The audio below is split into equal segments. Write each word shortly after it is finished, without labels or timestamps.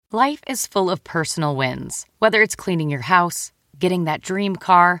Life is full of personal wins, whether it's cleaning your house, getting that dream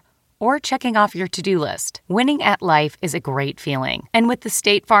car, or checking off your to-do list. Winning at life is a great feeling. And with the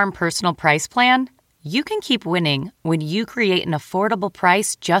State Farm Personal Price Plan, you can keep winning when you create an affordable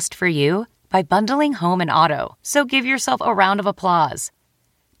price just for you by bundling home and auto. So give yourself a round of applause.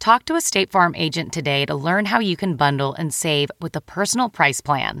 Talk to a State Farm agent today to learn how you can bundle and save with the Personal Price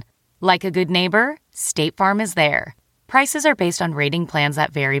Plan. Like a good neighbor, State Farm is there. Prices are based on rating plans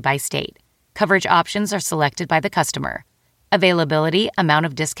that vary by state. Coverage options are selected by the customer. Availability, amount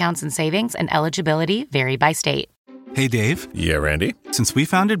of discounts and savings, and eligibility vary by state. Hey, Dave. Yeah, Randy. Since we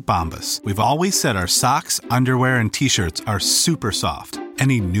founded Bombas, we've always said our socks, underwear, and T-shirts are super soft.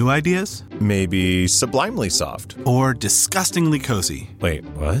 Any new ideas? Maybe sublimely soft. Or disgustingly cozy. Wait,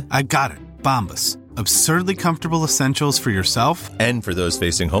 what? I got it. Bombas. Absurdly comfortable essentials for yourself and for those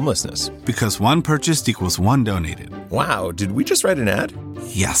facing homelessness. Because one purchased equals one donated. Wow, did we just write an ad?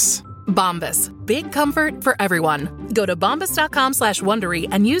 Yes. Bombas. Big comfort for everyone. Go to bombas.com/Wondery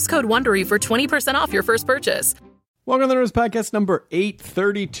and use code Wondery for 20% off your first purchase. Welcome to the Nerdist Podcast number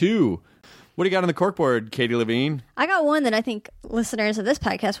 832. What do you got on the corkboard, Katie Levine? I got one that I think listeners of this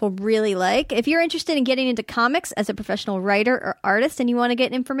podcast will really like. If you're interested in getting into comics as a professional writer or artist and you want to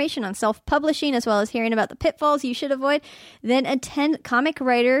get information on self-publishing as well as hearing about the pitfalls you should avoid, then attend comics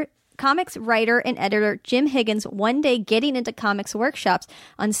writer and editor Jim Higgins' one-day Getting Into Comics workshops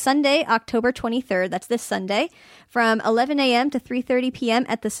on Sunday, October 23rd. That's this Sunday, from 11 a.m. to 3:30 p.m.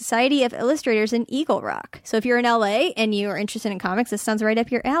 at the Society of Illustrators in Eagle Rock. So if you're in LA and you are interested in comics, this sounds right up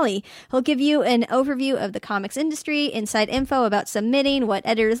your alley. He'll give you an overview of the comics industry, inside info about submitting, what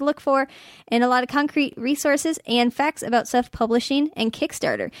editors look for, and a lot of concrete resources and facts about self-publishing and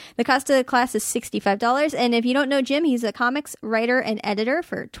Kickstarter. The cost of the class is $65, and if you don't know Jim, he's a comics writer and editor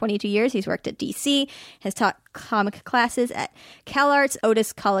for 22 years. He's worked at DC, has taught comic classes at CalArts,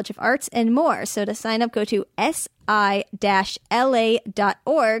 Otis College of Arts, and more. So to sign up, go to si-la.org,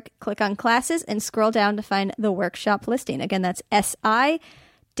 click on classes, and scroll down to find the workshop listing. Again, that's si-la.org.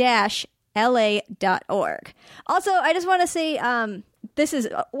 Also, I just want to say this is,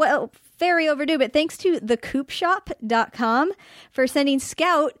 very overdue, but thanks to thecoopshop.com for sending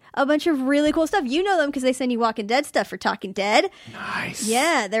Scout a bunch of really cool stuff. You know them because they send you Walking Dead stuff for Talking Dead. Nice.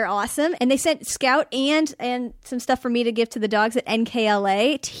 Yeah, they're awesome. And they sent Scout and some stuff for me to give to the dogs at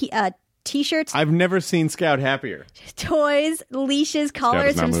NKLA. T-shirts. I've never seen Scout happier. Toys, leashes,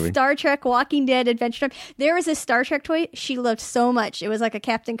 collars from movie. Star Trek, Walking Dead, Adventure Time. There was a Star Trek toy she loved so much. It was like a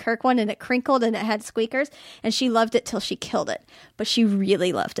Captain Kirk one, and it crinkled and it had squeakers, and she loved it till she killed it. But she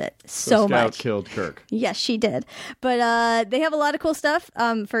really loved it so much. Scout killed Kirk. Yes, she did. But they have a lot of cool stuff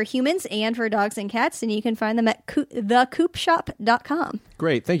for humans and for dogs and cats, and you can find them at thecoopshop.com.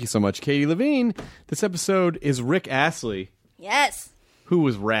 Great. Thank you so much, Katie Levine. This episode is Rick Astley. Yes. Who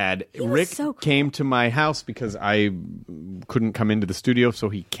was rad. Rick so cool. came to my house because I couldn't come into the studio, so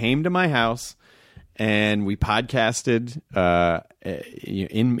he came to my house and we podcasted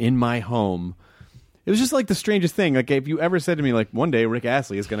in my home. It was just like the strangest thing. Like if you ever said to me, like, one day Rick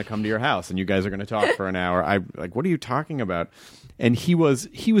Astley is going to come to your house and you guys are going to talk for an hour, I like, what are you talking about? And he was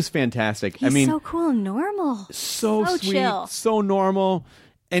fantastic. He's so cool and normal. So sweet, chill. so normal.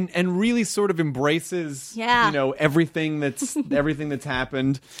 And really sort of embraces, everything that's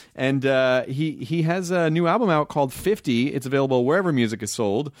happened. And he has a new album out called 50. It's available wherever music is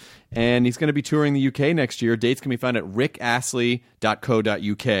sold. And he's going to be touring the UK next year. Dates can be found at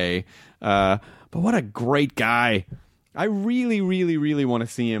rickastley.co.uk. But what a great guy. I really, really, really want to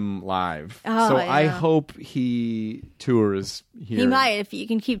see him live. I hope he tours here. He might. If you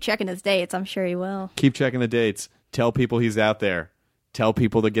can keep checking his dates, I'm sure he will. Keep checking the dates. Tell people he's out there. Tell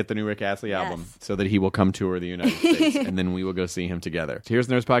people to get the new Rick Astley album so that he will come tour the United States, and then we will go see him together. So here's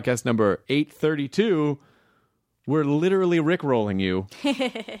Nerdist Podcast number 832. We're literally Rickrolling you.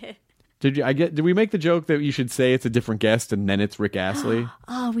 Did we make the joke that you should say it's a different guest and then it's Rick Astley?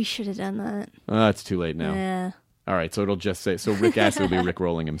 Oh, we should have done that. It's too late now. Yeah. All right, so it'll just say, so Rick Astley will be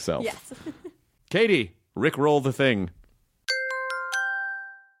Rickrolling himself. Yes. Katie, Rickroll the thing.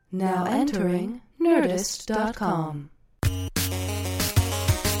 Now entering Nerdist.com.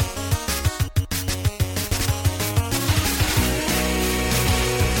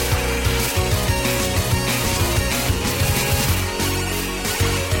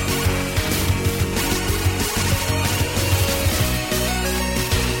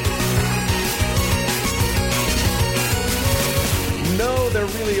 No, they're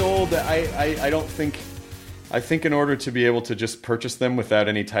really old. I don't think I think in order to be able to just purchase them without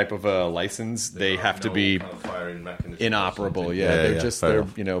any type of a license, they have to be kind of firing mechanism inoperable. or Yeah, something. they're fair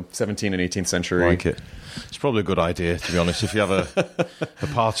enough. 17th and 18th century. Like it. It's probably a good idea, to be honest. If you have a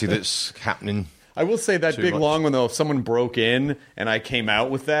party that's happening. I will say that Too big much. long one though. If someone broke in and I came out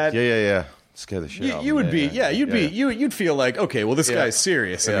with that, Yeah. Scare the shit out of you them. would you'd feel like, okay, well, this Yeah. guy's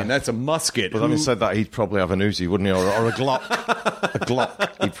serious. I Yeah. mean, that's a musket. But having said that, he'd probably have an Uzi, wouldn't he? Or a Glock. A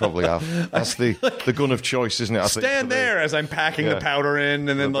Glock he'd probably have. That's the gun of choice, isn't it? I think, stand for the- there as I'm packing Yeah. the powder in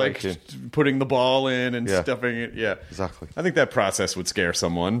and then The like break putting the ball in and Yeah. stuffing it. Yeah, Exactly. I think that process would scare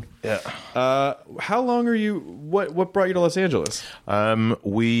someone. Yeah. How long are you? What brought you to Los Angeles? I've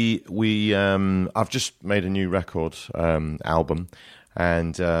just made a new record album,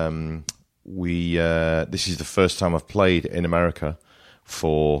 and this is the first time I've played in America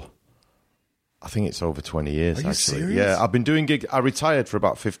for, I think it's over 20 years. Are you actually. serious? Yeah, I've been doing gigs. I retired for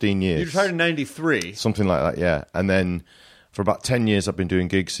about 15 years. You retired in '93. Something like that, yeah. And then for about 10 years, I've been doing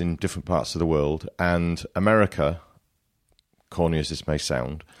gigs in different parts of the world. And America, corny as this may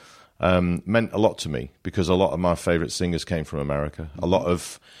sound, meant a lot to me because a lot of my favourite singers came from America. A lot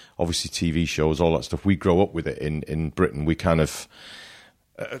of, obviously, TV shows, all that stuff. We grow up with it in Britain. We kind of...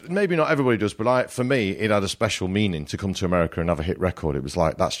 maybe not everybody does, but for me, it had a special meaning to come to America and have a hit record. It was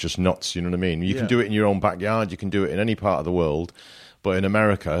like, that's just nuts, you know what I mean? You can do it in your own backyard, you can do it in any part of the world, but in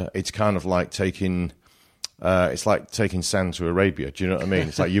America, it's kind of like taking sand to Arabia, do you know what I mean?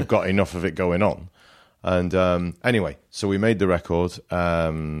 It's like you've got enough of it going on. And anyway, so we made the record.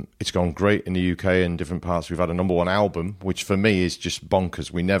 It's gone great in the UK and different parts. We've had a #1 album, which for me is just bonkers.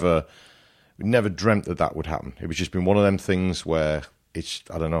 We never dreamt that would happen. It was just been one of them things where...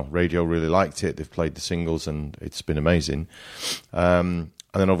 I don't know, radio really liked it. They've played the singles and it's been amazing. And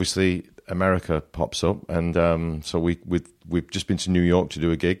then obviously America pops up. And so we've just been to New York to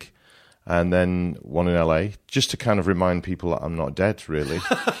do a gig and then one in LA just to kind of remind people that I'm not dead, really.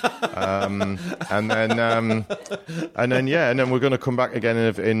 And then we're going to come back again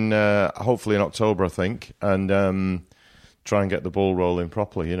in hopefully in October, I think, and try and get the ball rolling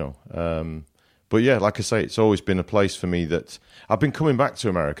properly, you know. But yeah, like I say, it's always been a place for me that I've been coming back to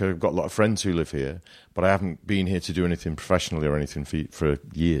America. I've got a lot of friends who live here, but I haven't been here to do anything professionally or anything for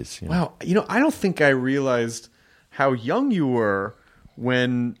years. You know? Wow, I don't think I realized how young you were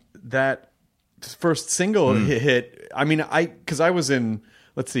when that first single hit. I mean, because I was in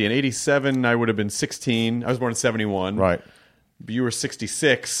 '87. I would have been 16. I was born in '71. Right. You were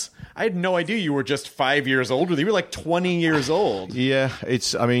 66. I had no idea you were just 5 years older. You were like 20 years old. Yeah,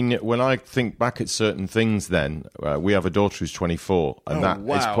 when I think back at certain things then, we have a daughter who's 24, and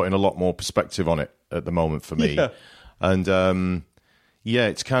is putting a lot more perspective on it at the moment for me. Yeah. And,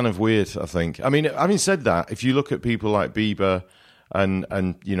 it's kind of weird, I think. I mean, having said that, if you look at people like Bieber and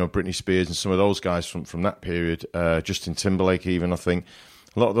Britney Spears and some of those guys from that period, Justin Timberlake even, I think,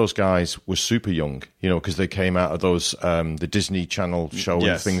 a lot of those guys were super young, because they came out of those the Disney Channel show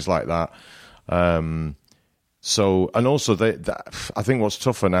and things like that. So, and also, I think what's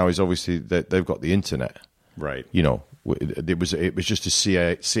tougher now is obviously that they've got the internet, Right. It was just a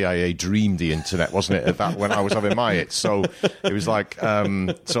CIA dream, the internet, wasn't it? At that when I was having my hits, so it was like,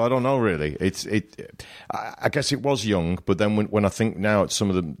 so I don't know really. I guess it was young, but then when I think now at some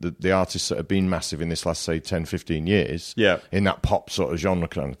of the artists that have been massive in this last say 10, 15 years, in that pop sort of genre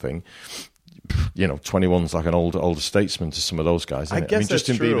kind of thing. 21's like an older statesman to some of those guys. Isn't I guess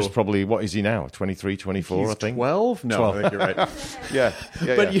Justin that's true. Bieber's probably, what is he now? 23, 24, I think. 12? No, 12. I think you're right. Yeah.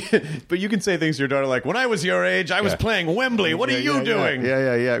 But you can say things to your daughter like, when I was your age, I was playing Wembley. What are you doing?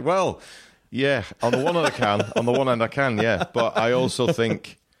 Yeah. Well, yeah. On the one hand, I can. On the one hand, I can. Yeah. But I also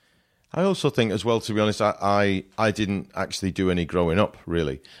think as well. To be honest, I didn't actually do any growing up.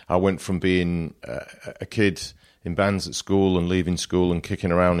 Really, I went from being a kid in bands at school and leaving school and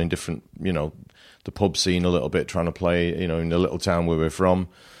kicking around in different, the pub scene a little bit, trying to play, in the little town where we're from.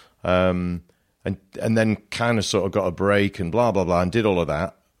 And then kind of sort of got a break and blah, blah, blah, and did all of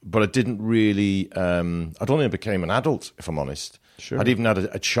that. But I didn't really, I'd only became an adult, if I'm honest. Sure. I'd even had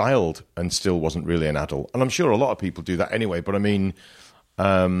a child and still wasn't really an adult. And I'm sure a lot of people do that anyway. But I mean,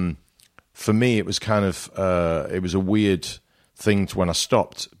 for me, it was kind of, it was a weird thing when I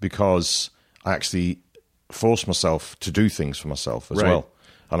stopped because I actually forced myself to do things for myself as well.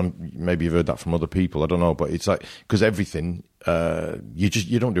 And maybe you've heard that from other people, I don't know, but it's like, because everything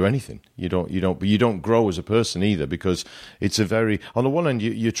you don't do anything. You don't grow as a person either, because it's a very, on the one hand,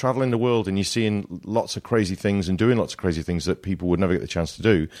 you're traveling the world and you're seeing lots of crazy things and doing lots of crazy things that people would never get the chance to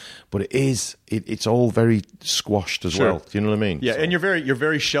do. But it's all very squashed as well. Do you know what I mean? Yeah, So- and you're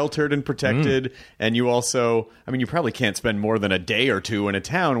very sheltered and protected, and you also, I mean, you probably can't spend more than a day or two in a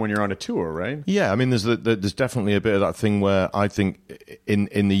town when you're on a tour, right? Yeah, I mean, there's definitely a bit of that thing where I think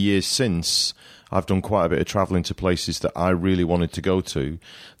in the years since, I've done quite a bit of travelling to places that I really wanted to go to,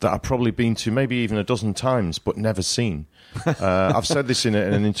 that I've probably been to maybe even a dozen times, but never seen. I've said this in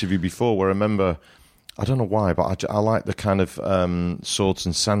an interview before, where I remember, I don't know why, but I like the kind of swords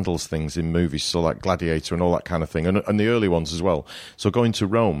and sandals things in movies, so like Gladiator and all that kind of thing, and the early ones as well. So going to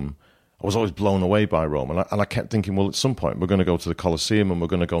Rome, I was always blown away by Rome, and I kept thinking, well, at some point we're going to go to the Colosseum and we're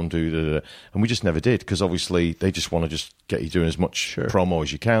going to go and do and we just never did, because obviously they just want to just get you doing as much promo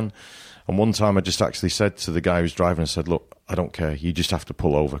as you can. And one time I just actually said to the guy who's driving, I said, look, I don't care, you just have to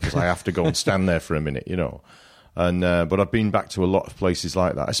pull over, because I have to go and stand there for a minute, you know. And but I've been back to a lot of places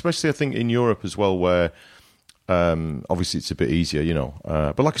like that, especially I think in Europe as well, where obviously it's a bit easier, you know.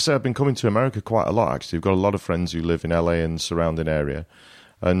 But like I said, I've been coming to America quite a lot, actually. I've got a lot of friends who live in LA and surrounding area,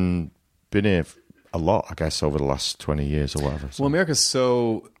 and been here a lot, I guess, over the last 20 years or whatever. So. Well, America's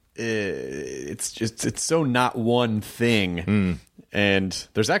so it's so not one thing, and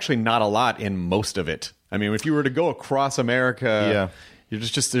there's actually not a lot in most of it. I mean, if you were to go across America,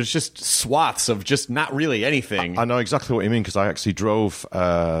 there's just swaths of just not really anything. I know exactly what you mean, because I actually drove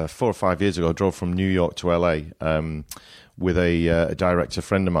 4 or 5 years ago. I drove from New York to LA with a director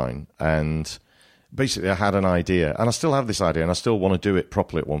friend of mine, and basically I had an idea, and I still have this idea, and I still want to do it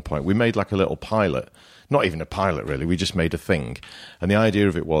properly at one point. We made like a little pilot, not even a pilot really, we just made a thing. And the idea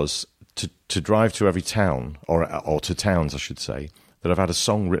of it was to drive to every town, or to towns I should say, that have had a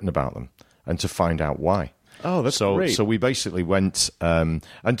song written about them, and to find out why. Oh, that's great. So we basically went, and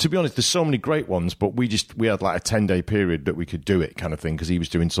to be honest, there's so many great ones, but we had like a 10-day period that we could do it, kind of thing, because he was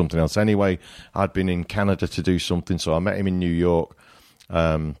doing something else anyway. I'd been in Canada to do something, so I met him in New York.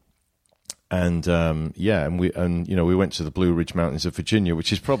 And we went to the Blue Ridge Mountains of Virginia,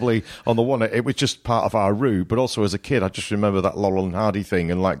 which is probably on the one. It was just part of our route, but also as a kid, I just remember that Laurel and Hardy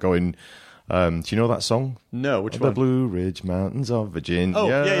thing, and like going. Do you know that song? No, which the one? The Blue Ridge Mountains of Virginia. Oh,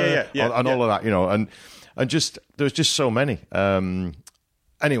 yeah, and all of that, you know, and just there's just so many.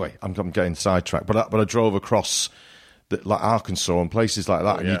 Anyway, I'm getting sidetracked, but I drove across like Arkansas and places like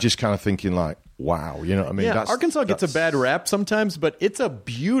that, and you're just kind of thinking like, wow, you know what I mean? Yeah, Arkansas gets a bad rap sometimes, but it's a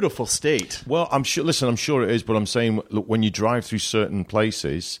beautiful state. Well, I'm sure it is, but I'm saying, look, when you drive through certain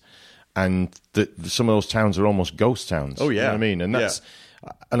places, and some of those towns are almost ghost towns. Oh, yeah. You know what I mean? And that's,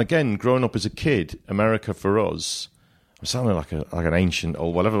 and again, growing up as a kid, America for us, I'm sounding like an ancient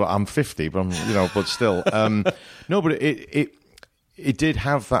or whatever, but I'm 50, but but still. No, but it did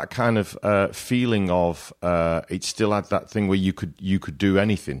have that kind of feeling of it still had that thing where you could do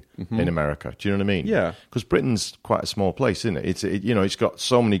anything in America. Do you know what I mean? Yeah. Because Britain's quite a small place, isn't it? It's got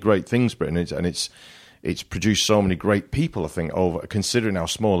so many great things, Britain, and it's produced so many great people. I think, over considering how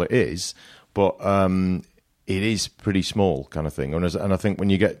small it is, but it is pretty small, kind of thing. And I think when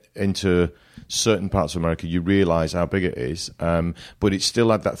you get into certain parts of America, you realise how big it is. But it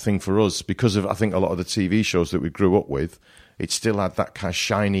still had that thing for us because of, I think, a lot of the TV shows that we grew up with. It still had that kind of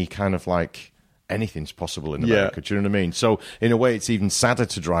shiny kind of like anything's possible in America. Do you know what I mean? So in a way, it's even sadder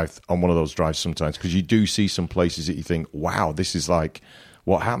to drive on one of those drives sometimes, because you do see some places that you think, wow, this is like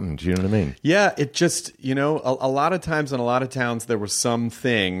what happened. Do you know what I mean? Yeah, it just, a lot of times in a lot of towns, there was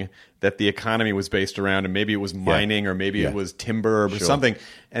something that the economy was based around, and maybe it was mining or maybe it was timber or something.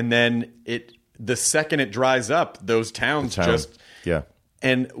 And then the second it dries up, those towns just... Yeah.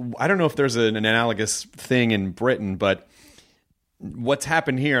 And I don't know if there's an analogous thing in Britain, but what's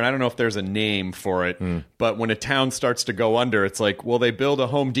happened here, and I don't know if there's a name for it, but when a town starts to go under, it's like, well, they build a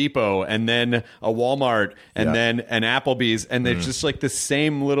Home Depot and then a Walmart and then an Applebee's, and it's just like the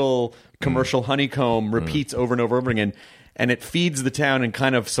same little commercial honeycomb repeats over and over and over again. And it feeds the town and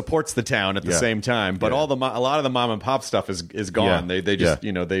kind of supports the town at the same time. But a lot of the mom and pop stuff is gone. They just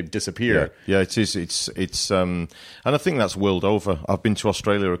they disappear. Yeah, it is. It's and I think that's world over. I've been to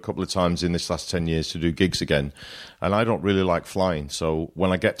Australia a couple of times in this last 10 years to do gigs again, and I don't really like flying. So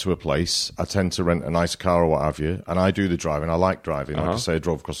when I get to a place, I tend to rent a nice car or what have you, and I do the driving. I like driving. Like I say, I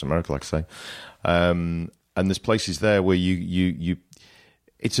drove across America, like I say. And there's places there where you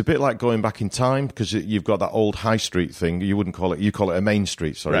it's a bit like going back in time, because you've got that old high street thing. You wouldn't call it, you call it a main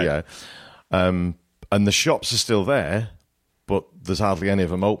street, sorry, right. And the shops are still there, but there's hardly any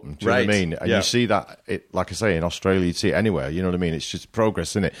of them open. Do you know what I mean? And you see that, like I say, in Australia, you'd see it anywhere. You know what I mean? It's just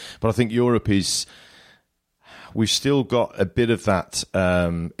progress, isn't it? But I think Europe is, we've still got a bit of that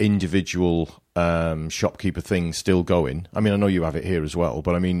individual shopkeeper thing still going. I mean, I know you have it here as well,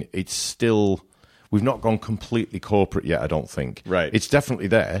 but I mean, it's still, we've not gone completely corporate yet, I don't think. Right. It's definitely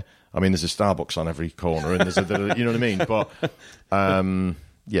there. I mean, there's a Starbucks on every corner, and there's you know what I mean? But,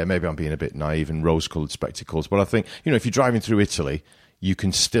 yeah, maybe I'm being a bit naive and rose-coloured spectacles, but I think, if you're driving through Italy, you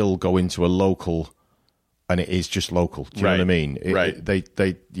can still go into a local, and it is just local. Do you know what I mean? Right. They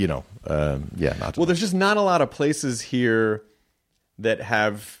yeah. Well, there's just not a lot of places here that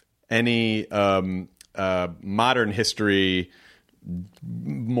have any modern history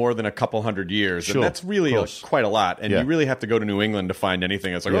more than a couple hundred years, Sure, and that's really quite a lot. And you really have to go to New England to find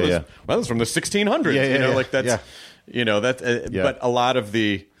anything. It's like, this is from the 1600s. Like that's, but a lot of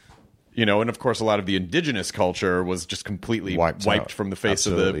the, and of course, a lot of the indigenous culture was just completely wiped from the face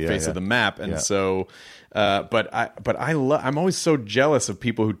of the map, and so. I'm always so jealous of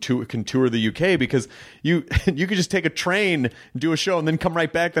people who can tour the UK, because you could just take a train, do a show, and then come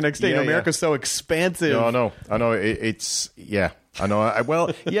right back the next day. America's so expansive. No, I know. It's I know.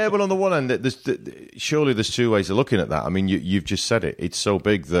 But on the one hand, surely there's two ways of looking at that. I mean, you've just said it. It's so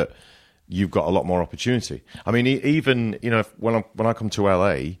big that you've got a lot more opportunity. I mean, even when I come to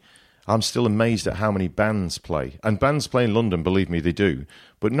LA, I'm still amazed at how many bands play, and bands play in London. Believe me, they do,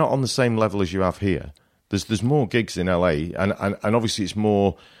 but not on the same level as you have here. There's more gigs in LA, and obviously it's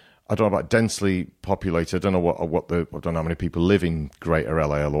more. I don't know about densely populated. I don't know I don't know how many people live in Greater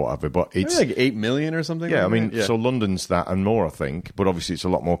LA or whatever, but it's like 8 million or something. Yeah, like I mean, that. so London's that and more, I think, but obviously it's a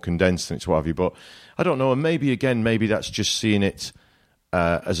lot more condensed and it's what have you. But I don't know, and maybe that's just seeing it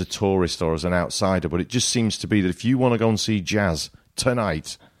as a tourist or as an outsider. But it just seems to be that if you want to go and see jazz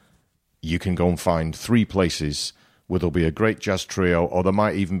tonight, you can go and find 3 places where there'll be a great jazz trio, or there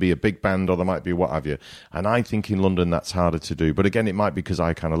might even be a big band, or there might be what have you. And I think in London that's harder to do. But again, it might be because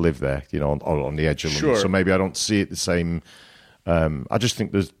I kind of live there, on the edge of London. So maybe I don't see it the same. I just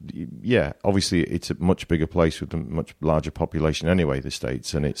think obviously it's a much bigger place with a much larger population anyway, the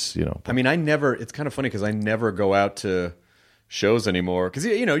States, and it's, I mean, it's kind of funny because I never go out to shows anymore. Because,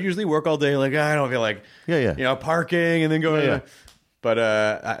 usually work all day, like, I don't feel like, parking and then going But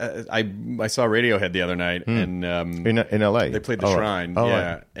I saw Radiohead the other night, and in LA they played the Shrine,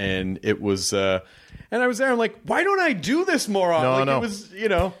 right. And it was, and I was there. I'm like, why don't I do this more often? No. It was,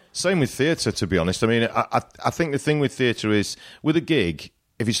 Same with theatre, to be honest. I mean, I think the thing with theatre is with a gig,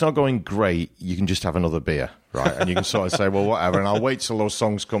 if it's not going great, you can just have another beer, right? And you can sort of say, well, whatever, and I'll wait till those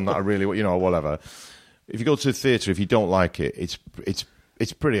songs come that I really, whatever. If you go to the theatre, if you don't like it, it's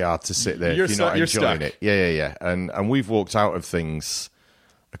pretty hard to sit there if you're not enjoying it. Yeah. And we've walked out of things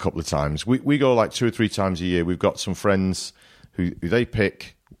a couple of times. We go like 2 or 3 times a year. We've got some friends who they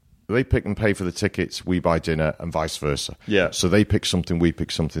pick and pay for the tickets. We buy dinner, and vice versa. Yeah. So they pick something, we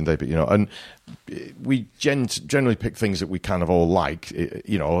pick something. They pick, and we generally pick things that we kind of all like,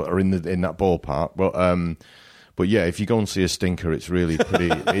 are in that ballpark. But yeah, if you go and see a stinker, it's really pretty.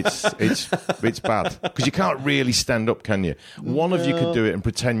 It's bad because you can't really stand up, can you? One of you could do it and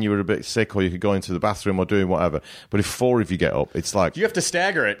pretend you were a bit sick, or you could go into the bathroom or doing whatever. But if 4 of you get up, it's like you have to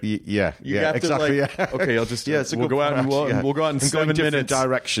stagger it. Yeah, exactly. Okay, I'll just we'll go out and we'll go out in 7 minutes.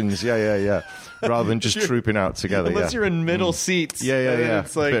 Directions. Yeah. Rather than just trooping out together. Unless you're in middle seats. Yeah.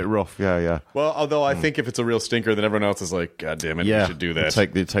 It's like a bit rough. Yeah. Well, although I think if it's a real stinker, then everyone else is like, God damn it, we should do that.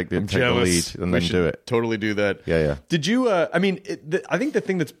 Take the lead and then do it. Totally do that. Yeah. Did you? I mean, I think the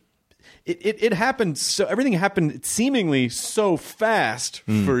thing that's it happened. So everything happened seemingly so fast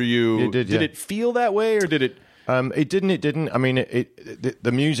for you. It did. Did it feel that way, or did it? It didn't. I mean,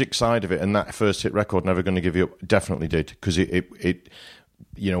 the music side of it and that first hit record, Never Gonna Give You Up, definitely did, because I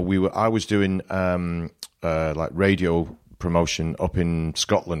was doing like radio promotion up in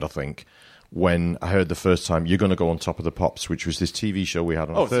Scotland, I think, when I heard the first time You're Gonna Go on Top of the Pops, which was this TV show we had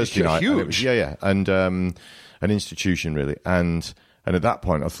on Thursday night. Huge. And an institution really. And at that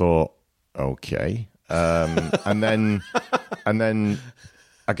point I thought, okay. And then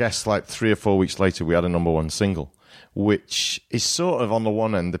I guess like 3 or 4 weeks later we had a #1 single, which is sort of on the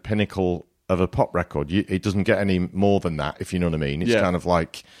one end the pinnacle of a pop record. It doesn't get any more than that, if you know what I mean. It's kind of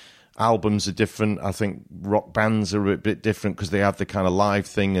like albums are different. I think rock bands are a bit different because they have the kind of live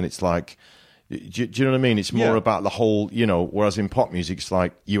thing, and it's like, do you know what I mean? It's more about the whole, whereas in pop music, it's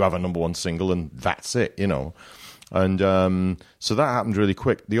like you have a #1 single and that's it, And so that happened really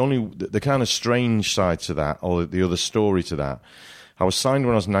quick. The kind of strange side to that, or the other story to that, I was signed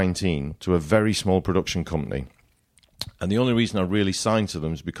when I was 19 to a very small production company. And the only reason I really signed to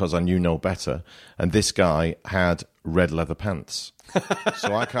them is because I knew no better. And this guy had red leather pants.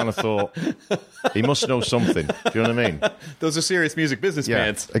 So I kind of thought, he must know something. Do you know what I mean? Those are serious music business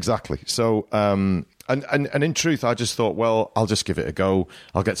pants. Exactly. So, and in truth, I just thought, well, I'll just give it a go.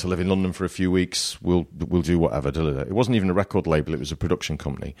 I'll get to live in London for a few weeks. We'll do whatever. It wasn't even a record label. It was a production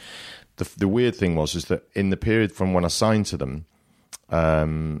company. The weird thing was that in the period from when I signed to them,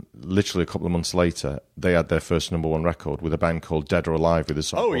 literally a couple of months later, they had their first number one record with a band called Dead or Alive with a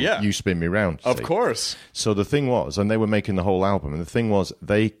song called You Spin Me Round. Of course. So the thing was, and they were making the whole album, and the thing was,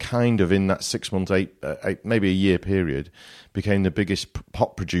 they kind of in that 6 month, maybe a year period, became the biggest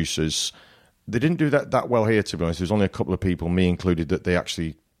pop producers. They didn't do that well here, to be honest. There was only a couple of people, me included, that they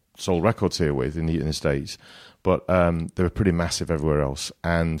actually sold records here with in the States. But they were pretty massive everywhere else.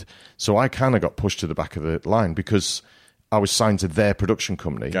 And so I kind of got pushed to the back of the line because I was signed to their production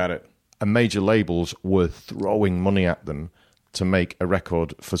company. Got it. And major labels were throwing money at them to make a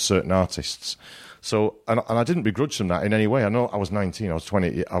record for certain artists. So, and I didn't begrudge them that in any way. I know I was 19, I was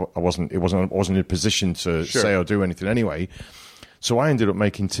 20. I wasn't in a position to say or do anything anyway. So I ended up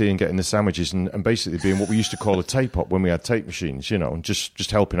making tea and getting the sandwiches and basically being what we used to call a tape op when we had tape machines, and just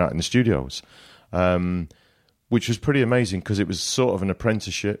helping out in the studios, which was pretty amazing because it was sort of an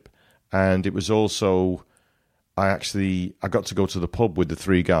apprenticeship, and it was also I got to go to the pub with the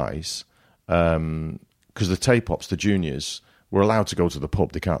three guys because the tape ops, the juniors, were allowed to go to the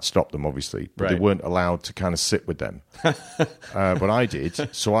pub. They can't stop them, obviously, but they weren't allowed to kind of sit with them. But I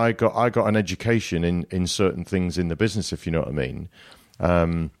did, so I got an education in certain things in the business, if you know what I mean.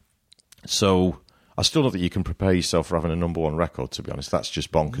 So I still don't think you can prepare yourself for having a number one record. To be honest, that's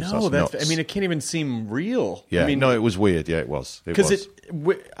just bonkers. No, that's nuts. I mean, it can't even seem real. Yeah, I mean, no, it was weird. Yeah, it was. Because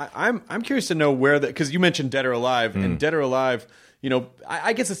I'm curious to know where because you mentioned Dead or Alive, and Dead or Alive,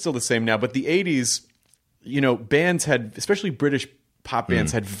 I guess it's still the same now, but the 80s. Bands had, especially British pop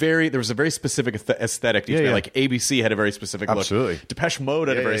bands, there was a very specific aesthetic. Like ABC had a very specific look. Absolutely. Depeche Mode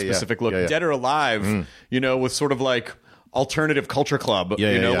had a very specific look. Dead or Alive, was sort of like alternative culture club,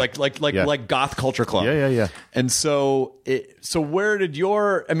 like goth culture club. Yeah. And so where did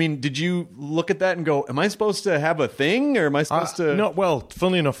did you look at that and go, am I supposed to have a thing, or am I supposed to? No, well,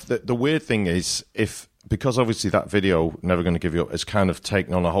 funnily enough, the weird thing is because obviously that video, Never Gonna Give You Up, has kind of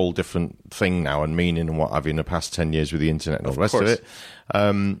taken on a whole different thing now and meaning and what have you in the past 10 years with the internet and all the rest of it.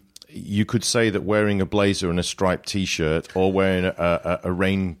 You could say that wearing a blazer and a striped T-shirt, or wearing a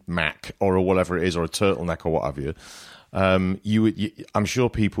rain mac or whatever it is, or a turtleneck or what have you, I'm sure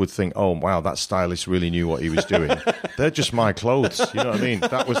people would think, oh, wow, that stylist really knew what he was doing. They're just my clothes. You know what I mean?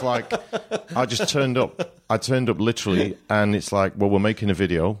 That was like, I just turned up. I turned up literally, and it's like, well, we're making a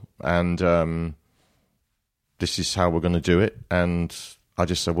video, and this is how we're going to do it. And I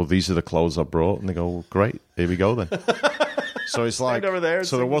just said, well, these are the clothes I brought. And they go, well, great, here we go then. So it's like, over there,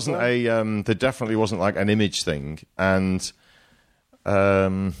 so there wasn't there definitely wasn't like an image thing. And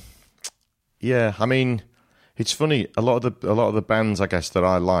yeah, I mean, it's funny. A lot of the bands, I guess, that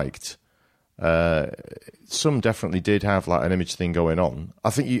I liked, some definitely did have like an image thing going on.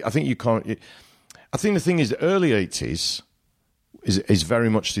 I think you can't. I think the thing is, the early 80s is very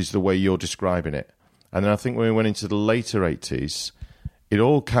much the way you're describing it. And then I think when we went into the later 80s, it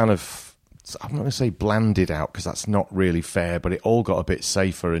all kind of, I'm not going to say blanded out because that's not really fair, but it all got a bit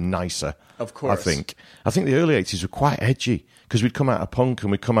safer and nicer. Of course. I think the early 80s were quite edgy because we'd come out of punk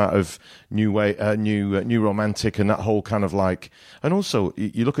and we'd come out of new romantic and that whole kind of like, and also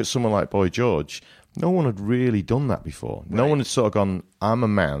you look at someone like Boy George, no one had really done that before. Right. No one had sort of gone, I'm a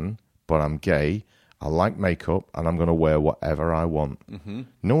man, but I'm gay. I like makeup, and I'm going to wear whatever I want. Mm-hmm.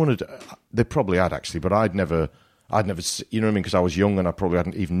 No one had. They probably had actually, but I'd never. You know what I mean? Because I was young, and I probably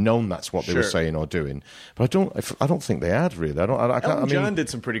hadn't even known that's what they were saying or doing. But I don't think they had really. Elton John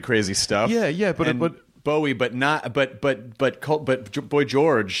did some pretty crazy stuff. Yeah, but Bowie, but Boy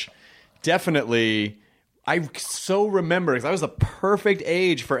George, definitely. I so remember because I was the perfect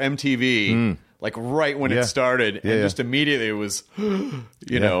age for MTV. Like right when it started, and just immediately it was,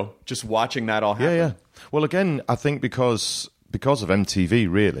 just watching that all happen. Yeah. Well, again, I think because of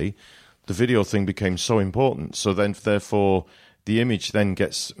MTV, really, the video thing became so important. So then, therefore, the image then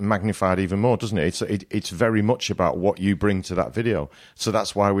gets magnified even more, doesn't it? It's very much about what you bring to that video. So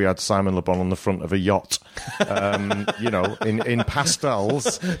that's why we had Simon Le Bon on the front of a yacht, in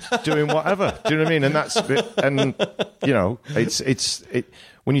pastels, doing whatever. Do you know what I mean? And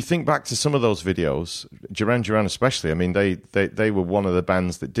when you think back to some of those videos, Duran Duran especially, I mean, they were one of the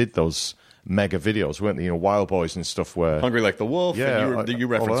bands that did those mega videos, weren't they? Wild Boys and stuff. Where Hungry Like the Wolf. Yeah, and you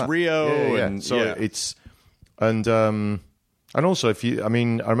referenced Rio. Yeah. And so it's and also I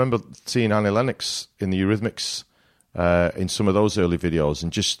remember seeing Annie Lennox in the Eurythmics in some of those early videos,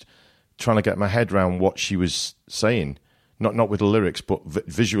 and just trying to get my head around what she was saying. Not with the lyrics, but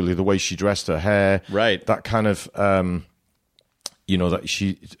visually, the way she dressed, her hair, right? That kind of, that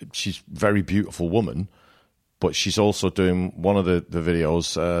she's a very beautiful woman, but she's also doing one of the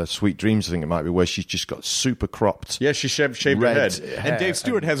videos, Sweet Dreams, I think it might be, where she's just got super cropped. Yeah, she shaved her head. And Dave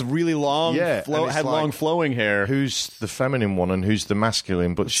Stewart has really long, long flowing hair. Who's the feminine one and who's the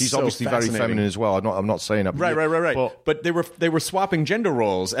masculine? But she's so obviously very feminine as well. I'm not saying that. Right. But they were swapping gender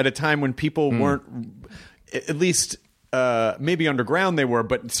roles at a time when people weren't, at least. Maybe underground they were,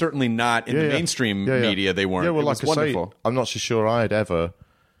 but certainly not in the mainstream media they weren't. Yeah, well, it was wonderful. I'm not so sure I'd ever...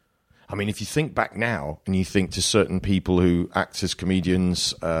 I mean, if you think back now and you think to certain people who act as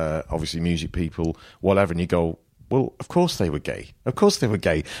comedians, obviously music people, whatever, and you go, well, of course they were gay. Of course they were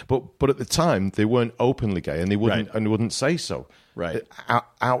gay. But at the time, they weren't openly gay and they wouldn't say so. Right.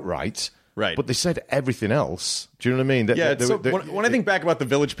 Outright. Right. But they said everything else. Do you know what I mean? When I think back about the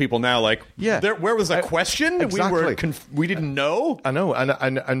Village People now, like, where was the question? Exactly. We didn't know? I know.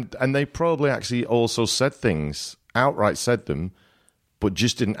 And they probably actually also said things, outright said them, but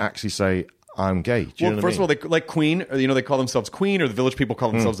just didn't actually say, I'm gay. Do you know what first I mean? of all, they Queen, they call themselves Queen, or the Village People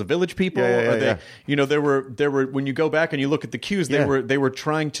call themselves the Village People. There were when you go back and you look at the cues, they were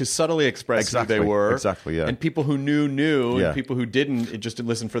trying to subtly express who they were. Exactly, yeah. And people who knew, and people who didn't, just didn't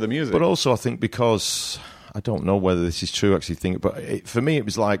listen for the music. But also, I think because I don't know whether this is true. Actually, but for me, it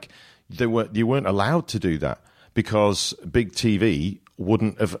was like you weren't allowed to do that because big TV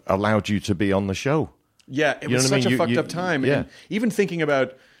wouldn't have allowed you to be on the show. Yeah, it was such a fucked up time. Yeah. And even thinking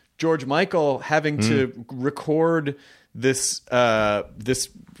about George Michael having to record this kind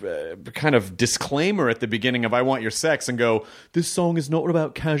of disclaimer at the beginning of "I Want Your Sex" and go, "This song is not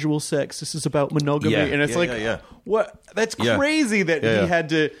about casual sex. This is about monogamy." And it's what? That's crazy that he had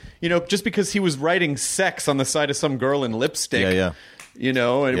to, just because he was writing "sex" on the side of some girl in lipstick. And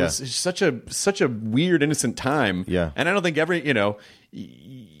it was such a weird, innocent time. Yeah. And I don't think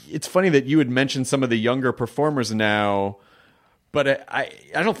it's funny that you had mentioned some of the younger performers now. But I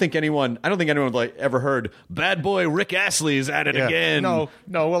don't think anyone ever heard "Bad Boy Rick Astley's at it again." No.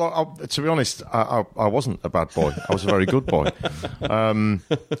 Well, to be honest, I wasn't a bad boy. I was a very good boy.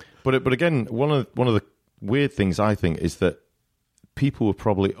 But again, one of the weird things I think is that people were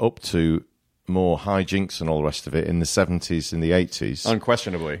probably up to more hijinks and all the rest of it in the 70s and the 80s,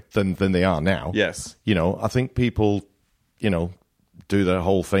 unquestionably, than they are now. Yes, I think people, do their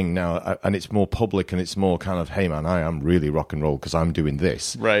whole thing now, and it's more public and it's more kind of, hey man, I am really rock and roll because I'm doing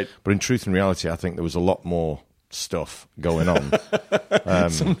this. Right. But in truth and reality, I think there was a lot more stuff going on.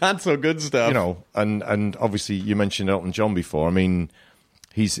 Some not so good stuff. And obviously you mentioned Elton John before. I mean,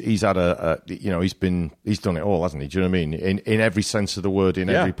 he's had he's done it all, hasn't he? Do you know what I mean? In every sense of the word, in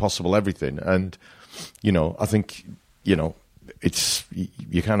every possible everything. And, I think, it's,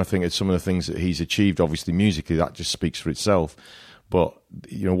 you kind of think it's some of the things that he's achieved, obviously musically, that just speaks for itself. But,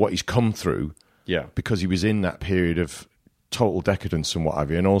 what he's come through, because he was in that period of total decadence and what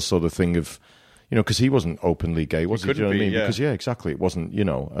have you, and also the thing of, because he wasn't openly gay, was he? Do you know what I mean? Because, exactly, it wasn't,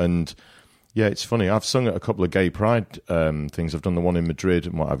 and, it's funny. I've sung at a couple of gay pride things. I've done the one in Madrid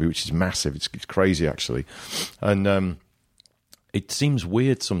and what have you, which is massive. It's crazy, actually. And it seems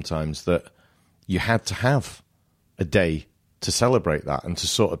weird sometimes that you had to have a day to celebrate that and to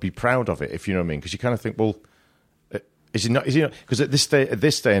sort of be proud of it, if you know what I mean. Because you kind of think, well... Is it not? Because at this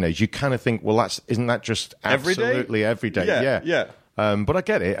day and age, you kind of think, well, isn't that just absolutely every day? Yeah. But I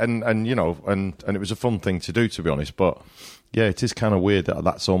get it, and it was a fun thing to do, to be honest. But it is kind of weird that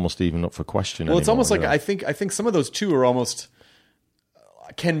that's almost even up for question. Well, it's almost like I think some of those two are almost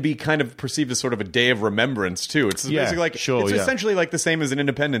can be kind of perceived as sort of a day of remembrance too. It's basically like essentially like the same as an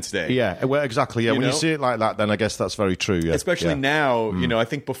Independence Day. Yeah, well, exactly. Yeah, when you see it like that, then I guess that's very true. Yeah. Especially now, I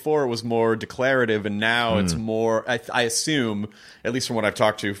think before it was more declarative, and now it's more. I assume, at least from what I've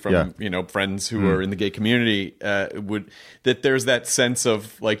talked to from friends who are in the gay community, that there's that sense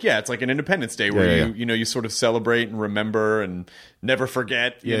of like, it's like an Independence Day where you sort of celebrate and remember and never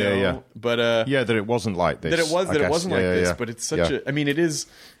forget. You know? But that it wasn't like this. It wasn't like this. But it's such a. I mean, it is.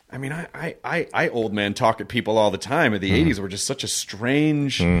 I mean, I old man talk at people all the time. In the 80s were just such a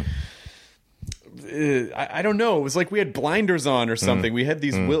strange. I don't know. It was like we had blinders on or something. We had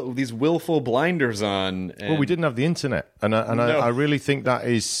these willful blinders on. Well, we didn't have the internet, and I really think that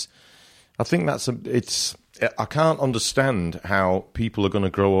is. I think that's it's. I can't understand how people are going to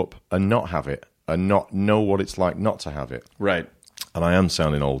grow up and not have it and not know what it's like not to have it. Right. And I am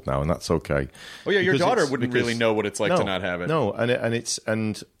sounding old now, and that's okay. Oh yeah, your daughter wouldn't really know what it's like to not have it. No,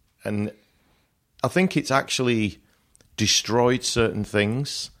 and I think it's actually destroyed certain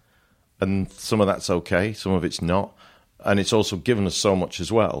things, and some of that's okay, some of it's not. and it's also given us so much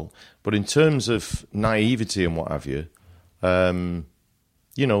as well. But in terms of naivety and what have you,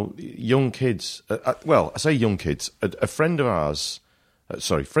 you know, young kids. Well, I say young kids. A friend of ours,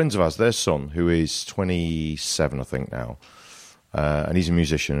 friends of ours, their son, who is 27, I think now, and he's a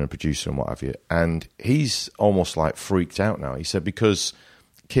musician and a producer and what have you, and he's almost like freaked out now. He said because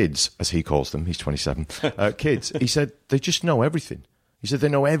kids, as he calls them, he's 27, kids. He said they just know everything. He said they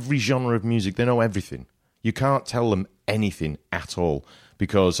know every genre of music. They know everything. You can't tell them anything at all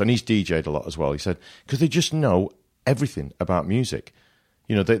because, and he's DJ'd a lot as well. He said because they just know everything about music.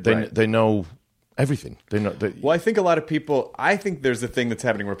 You know, they know everything. They know. Well, I think a lot of people. I think there's a thing that's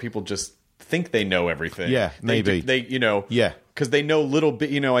happening where people just think they know everything. Yeah, maybe they you know. Yeah, because they know little bit.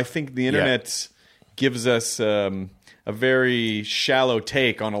 You know, I think the internet gives us a very shallow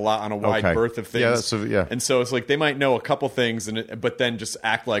take on a wide berth of things. Yeah, and so it's like they might know a couple things, but then just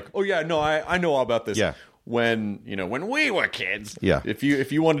act like, oh yeah, no, I know all about this. Yeah. When we were kids, if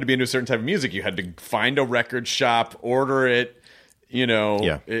you wanted to be into a certain type of music, you had to find a record shop, order it.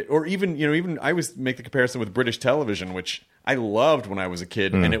 Or even I always make the comparison with British television, which I loved when I was a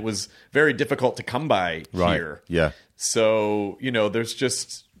kid, and it was very difficult to come by here. Yeah. So there's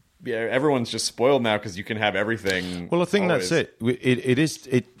just everyone's just spoiled now because you can have everything. Well, I think always. that's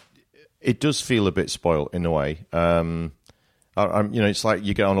it. It does feel a bit spoiled in a way. It's like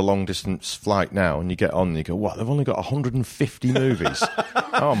you get on a long distance flight now, and you get on and you go, "What? They've only got 150 movies."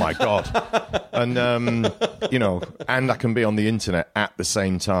 Oh my god! And and I can be on the internet at the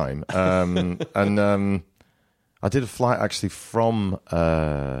same time. I did a flight actually from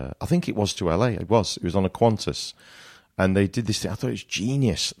I think it was to LA. It was on a Qantas, and they did this thing. I thought it was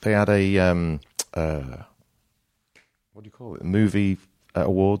genius. They had a what do you call it? Movie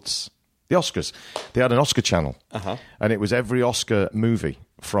awards. The Oscars. They had an Oscar channel, and it was every Oscar movie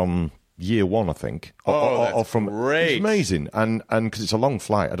from year one, I think. That's great. It's amazing. And because it's a long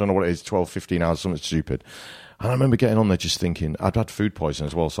flight, I don't know what it is, 12, 15 hours, something stupid. And I remember getting on there just thinking, I'd had food poisoning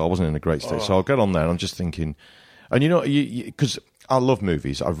as well, so I wasn't in a great state. So I'll get on there and I'm just thinking, and because I love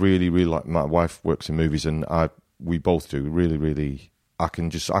movies. I really, really like, my wife works in movies and we both do. Really, really, I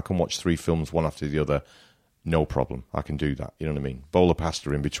can watch 3 films, one after the other. No problem. I can do that. You know what I mean? Bowl of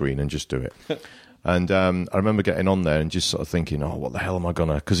pasta in between and just do it. And I remember getting on there and just sort of thinking, oh, what the hell am I going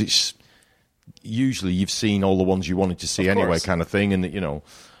to... Because it's... Usually you've seen all the ones you wanted to see anyway kind of thing. And,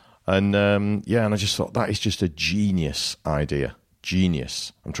 And, and I just thought that is just a genius idea.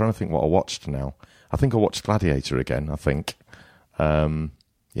 Genius. I'm trying to think what I watched now. I think I watched Gladiator again, I think.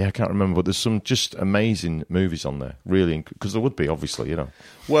 I can't remember, but there's some just amazing movies on there, really, because there would be, obviously,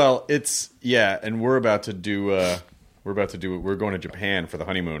 Well, and we're about to do. We're going to Japan for the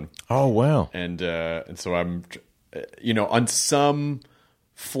honeymoon. Oh wow! And so I'm, on some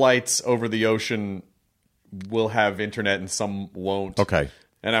flights over the ocean, we'll have internet and some won't. Okay.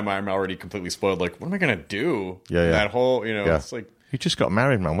 And I'm already completely spoiled. Like, what am I going to do? Yeah. That whole, it's like. You just got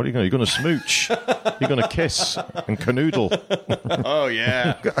married, man. What are you going to do? You're going to smooch. You're going to kiss and canoodle. Oh,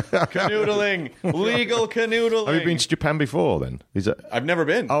 yeah. Canoodling. Legal canoodling. Have you been to Japan before, then? I've never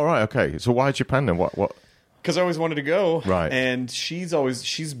been. Oh, right, okay. So why Japan, then? What? Because I always wanted to go. Right. And she's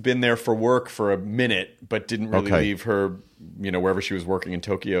been there for work for a minute, but didn't really leave her, wherever she was working in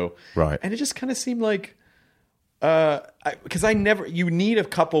Tokyo. Right. And it just kind of seemed like... Because you need a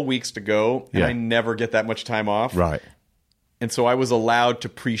couple weeks to go, and I never get that much time off. Right. And so I was allowed to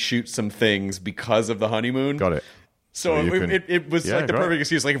pre-shoot some things because of the honeymoon. Got it. So it was like the perfect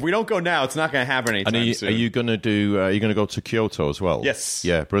excuse. Like, if we don't go now, it's not going to happen anytime soon. Are you going to do? Are you going to go to Kyoto as well? Yes.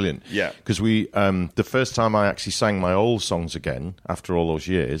 Yeah, brilliant. Yeah. Because we, the first time I actually sang my old songs again after all those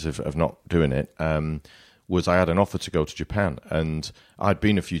years of not doing it, was I had an offer to go to Japan, and I'd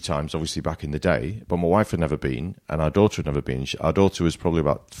been a few times, obviously back in the day, but my wife had never been, and our daughter had never been. Our daughter was probably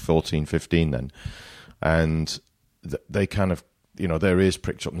about 14, 15 then, and they kind of, their ears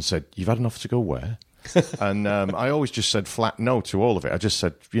pricked up and said, "You've had an offer to go where?" And I always just said flat no to all of it. I just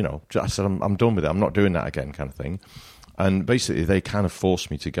said, I said, I'm done with it. I'm not doing that again, kind of thing. And basically, they kind of forced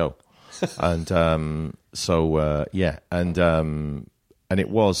me to go. And and it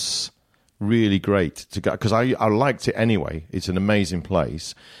was really great to go, because I liked it anyway. It's an amazing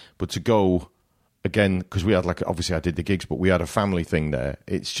place, but to go again, because we had obviously I did the gigs, but we had a family thing there.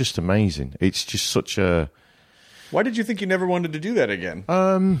 It's just amazing. It's just such a... Why did you think you never wanted to do that again?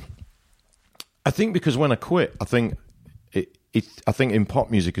 I think because when I quit, I think I think in pop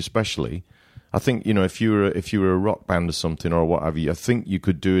music especially, I think if you were a rock band or something or what have you, I think you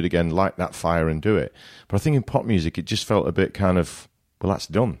could do it again, light that fire and do it. But I think in pop music, it just felt a bit kind of, well, that's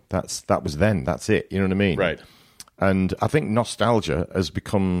done. That was then. That's it. You know what I mean? Right. And I think nostalgia has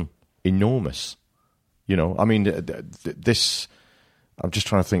become enormous. You know, I mean, this. I'm just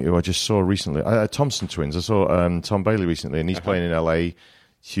trying to think who I just saw recently. Thompson Twins. I saw Tom Bailey recently, and he's playing in LA.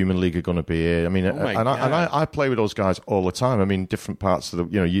 Human League are going to be here. I mean, I play with those guys all the time. I mean, different parts of the,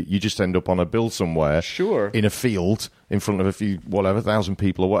 you know, you just end up on a bill somewhere, sure, in a field in front of a few, whatever, 1,000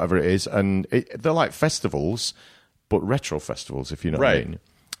 people or whatever it is, and they're like festivals, but retro festivals, if you know what I mean.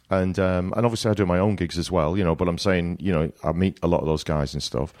 And obviously I do my own gigs as well, you know. But I'm saying, you know, I meet a lot of those guys and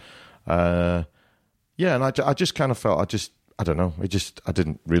stuff. And I just kind of felt I don't know. I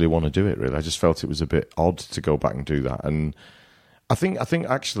didn't really want to do it. Really, I just felt it was a bit odd to go back and do that. And I think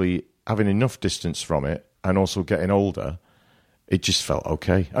actually having enough distance from it and also getting older, it just felt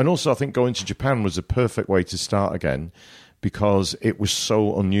okay. And also I think going to Japan was a perfect way to start again because it was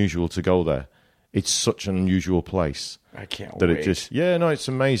so unusual to go there. It's such an unusual place. I can't that wait. It just, it's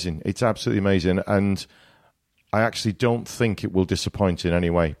amazing. It's absolutely amazing. And I actually don't think it will disappoint in any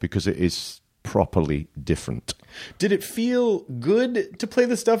way because it is properly different. Did it feel good to play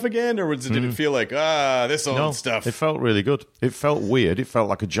the stuff again, or did it feel like, this old stuff? It felt really good. It felt weird. It felt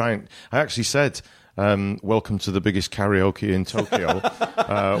like a giant... I actually said, welcome to the biggest karaoke in Tokyo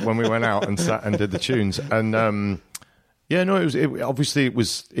when we went out and sat and did the tunes. And obviously it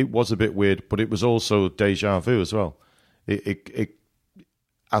was a bit weird, but it was also deja vu as well. It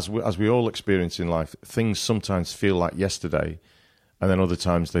as we all experience in life, things sometimes feel like yesterday, and then other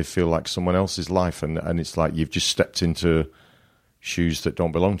times they feel like someone else's life, and it's like you've just stepped into shoes that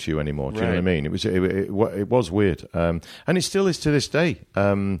don't belong to you anymore. Do you know what I mean? It was weird, and it still is to this day.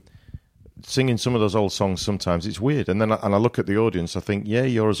 Singing some of those old songs sometimes it's weird, and then I look at the audience, I think, yeah,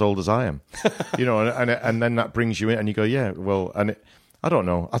 you're as old as I am, you know, and then that brings you in, and you go, yeah, well, I don't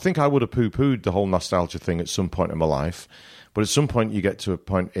know. I think I would have poo-pooed the whole nostalgia thing at some point in my life, but at some point you get to a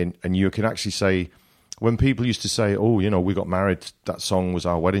point and you can actually say. When people used to say, oh, you know, we got married, that song was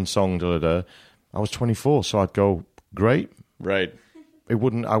our wedding song, da, da, da. I was 24, so I'd go, great. Right. I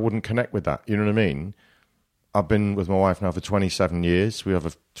wouldn't connect with that, you know what I mean? I've been with my wife now for 27 years. We have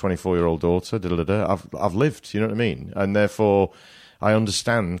a 24-year-old daughter, da, da, da. I've lived, you know what I mean? And therefore, I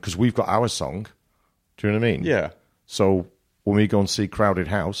understand, because we've got our song, do you know what I mean? Yeah. So when we go and see Crowded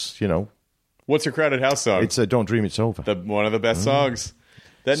House, you know. What's your Crowded House song? It's Don't Dream It's Over. One of the best songs.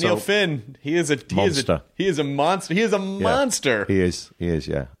 That Neil Finn, he is a monster. He is a monster. He is a monster. He is,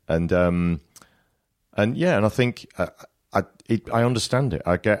 yeah. And I think I understand it.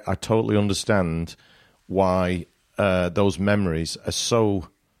 I totally understand why those memories are so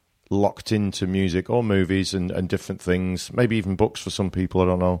locked into music or movies and different things, maybe even books for some people, I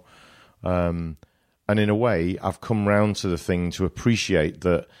don't know. And in a way, I've come round to the thing to appreciate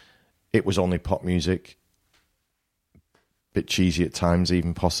that it was only pop music. Bit cheesy at times,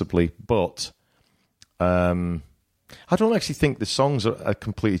 even possibly, but I don't actually think the songs are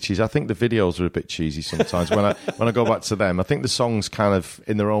completely cheesy. I think the videos are a bit cheesy sometimes. when I go back to them, I think the songs kind of,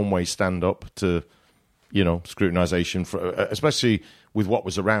 in their own way, stand up to, you know, scrutinization, especially with what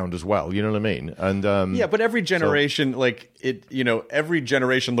was around as well. You know what I mean? And but every generation, every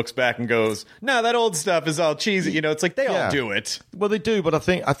generation looks back and goes, "No, that old stuff is all cheesy." You know, it's like they all do it. Well, they do, but I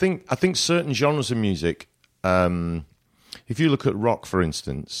think certain genres of music. If you look at rock, for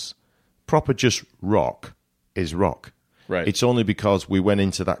instance, proper just rock is rock. Right. It's only because we went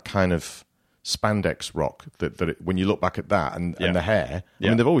into that kind of spandex rock that when you look back at that and the hair, I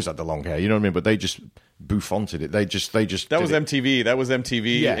mean, they've always had the long hair, you know what I mean? But they just bouffanted it. They just that was MTV. That was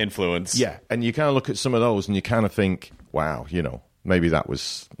MTV influence. Yeah, and you kind of look at some of those and you kind of think, wow, you know, maybe that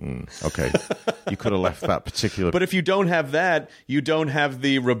was okay. You could have left that particular. But if you don't have that, you don't have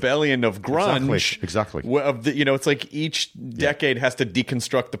the rebellion of grunge. Exactly. It's like each decade has to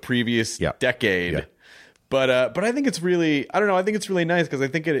deconstruct the previous decade. Yeah. But I think it's really, I don't know. I think it's really nice because I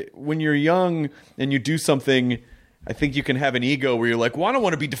think when you're young and you do something, I think you can have an ego where you're like, well, I don't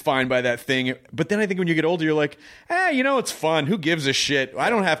want to be defined by that thing. But then I think when you get older, you're like, it's fun. Who gives a shit? I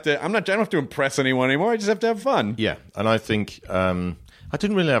don't have to impress anyone anymore. I just have to have fun. Yeah. And I think I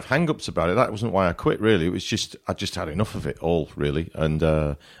didn't really have hang-ups about it. That wasn't why I quit, really. It was just, I just had enough of it all, really. And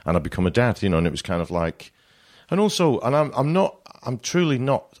I'd become a dad, you know, and it was kind of like, and also, and I'm truly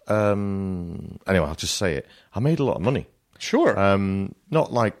not, anyway, I'll just say it. I made a lot of money. Sure.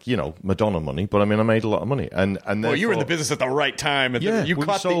 Not like, you know, Madonna money, but I mean, I made a lot of money. And well, you were in the business at the right time. You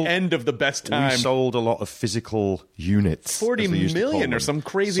caught the end of the best time. We sold a lot of physical units. 40 million or some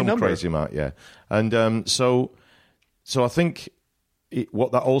crazy number. Some crazy amount, yeah. And so I think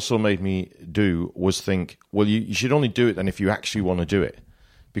what that also made me do was think, well, you should only do it then if you actually want to do it.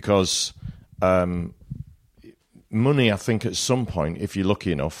 Because money, I think, at some point, if you're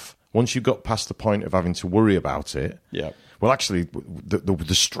lucky enough, once you've got past the point of having to worry about it. Yeah. Well, actually,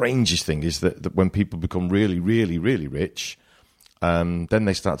 the strangest thing is that when people become really, really, really rich, then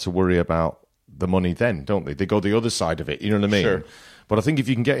they start to worry about the money then, don't they? They go the other side of it, you know what I mean? Sure. But I think if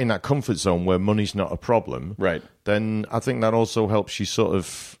you can get in that comfort zone where money's not a problem, Right. then I think that also helps you sort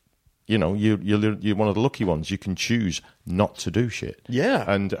of, you're one of the lucky ones. You can choose not to do shit. Yeah.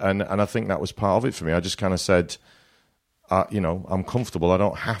 And I think that was part of it for me. I just kind of said, I'm comfortable. I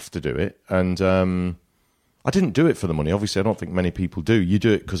don't have to do it. And I didn't do it for the money. Obviously, I don't think many people do. You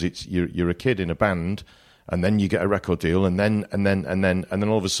do it because you're a kid in a band, and then you get a record deal, and then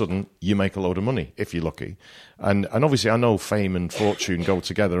all of a sudden you make a load of money if you're lucky. And obviously, I know fame and fortune go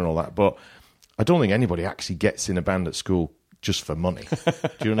together and all that, but I don't think anybody actually gets in a band at school just for money.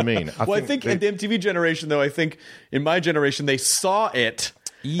 Do you know what I mean? I think in the MTV generation, though, I think in my generation they saw it.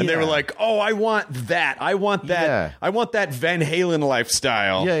 Yeah. And they were like, "Oh, I want that. I want that. Yeah. I want that Van Halen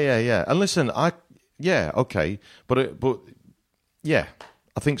lifestyle." Yeah. And listen, okay, but yeah,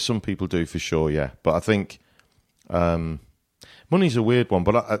 I think some people do for sure. Yeah, but I think money's a weird one.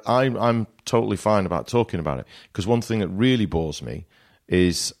 But I'm totally fine about talking about it, because one thing that really bores me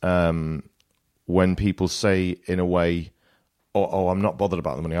is when people say in a way, "Oh, I'm not bothered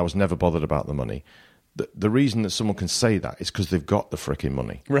about the money. I was never bothered about the money." The reason that someone can say that is because they've got the freaking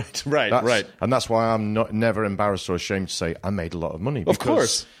money. Right. And that's why I'm never embarrassed or ashamed to say I made a lot of money. Of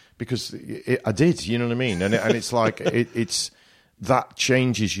course. Because I did, you know what I mean? And it's like, it's that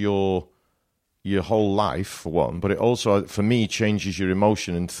changes your whole life, for one, but it also, for me, changes your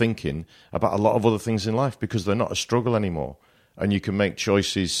emotion and thinking about a lot of other things in life, because they're not a struggle anymore. And you can make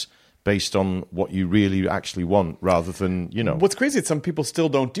choices based on what you really actually want, rather than, What's crazy is some people still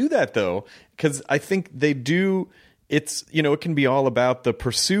don't do that, though, because I think they do. It's, it can be all about the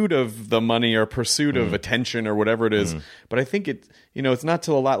pursuit of the money or pursuit of attention or whatever it is. But I think it's not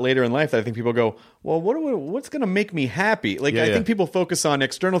till a lot later in life that I think people go, well, what's going to make me happy? Like, I think people focus on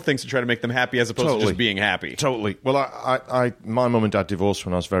external things to try to make them happy as opposed to just being happy. Totally. Well, my mum and dad divorced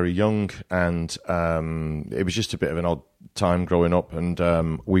when I was very young, and it was just a bit of an odd time growing up.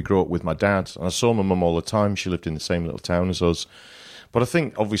 And we grew up with my dad, and I saw my mum all the time. She lived in the same little town as us. But I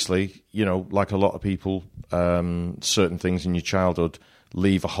think, obviously, like a lot of people, certain things in your childhood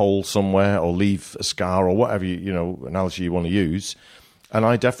leave a hole somewhere, or leave a scar, or whatever, analogy you want to use. And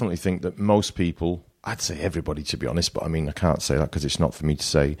I definitely think that most people, I'd say everybody, to be honest, but I mean, I can't say that because it's not for me to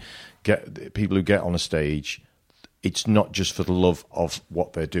say, people who get on a stage, it's not just for the love of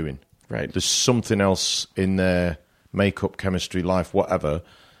what they're doing. Right. There's something else in their makeup, chemistry, life, whatever,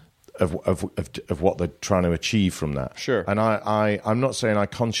 of what they're trying to achieve from that. Sure. And I'm not saying I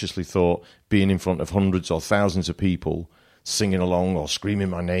consciously thought being in front of hundreds or thousands of people singing along or screaming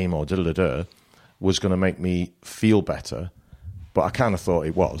my name or da-da-da-da was going to make me feel better, but I kind of thought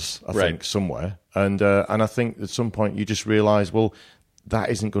it was, I think, somewhere. And I think at some point you just realise, well, that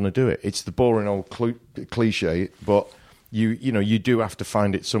isn't going to do it. It's the boring old cliche, but you do have to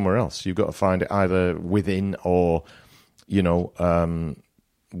find it somewhere else. You've got to find it either within or,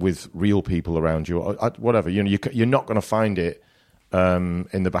 with real people around you, or whatever. You're not going to find it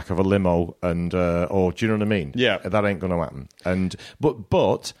in the back of a limo, and or do you know what I mean? Yeah, that ain't going to happen. And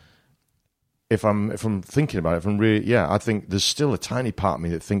but if I'm thinking about it, if I'm really, I think there's still a tiny part of me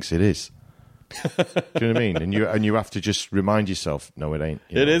that thinks it is. Do you know what I mean? And you have to just remind yourself, no, it ain't.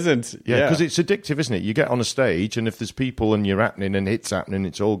 It isn't. Yeah, because it's addictive, isn't it? You get on a stage, and if there's people and you're happening and it's happening,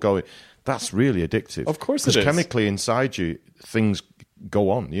 it's all going. That's really addictive. Of course, it is. Because chemically inside you, things go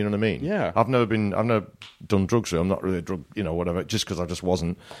on. You know what I mean? Yeah. I've never done drugs. So I'm not really a drug, whatever. Just because I just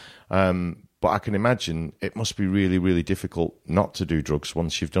wasn't. But I can imagine it must be really, really difficult not to do drugs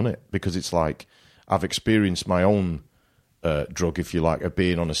once you've done it, because it's like I've experienced my own drug, if you like, of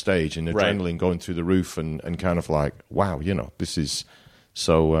being on a stage and adrenaline going through the roof, and kind of like, wow, this is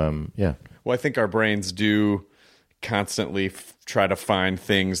so. Yeah. Well, I think our brains do constantly try to find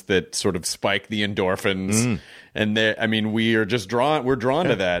things that sort of spike the endorphins, and we're drawn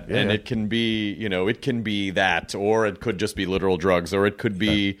to that, and it can be, it can be that, or it could just be literal drugs, or it could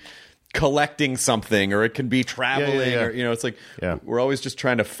be collecting something, or it can be traveling, or it's like we're always just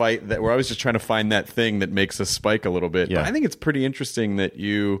trying to fight that. We're always just trying to find that thing that makes us spike a little bit. But I think it's pretty interesting that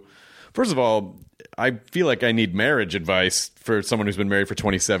you, first of all, I feel like I need marriage advice for someone who's been married for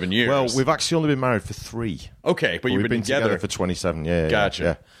 27 years. Well, we've actually only been married for 3. Okay, but you've been together for 27. Yeah,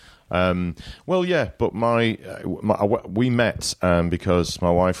 gotcha. But we met because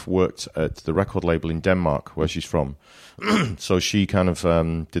my wife worked at the record label in Denmark, where she's from. So she kind of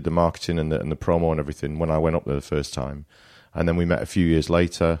did the marketing and the promo and everything when I went up there the first time. And then we met a few years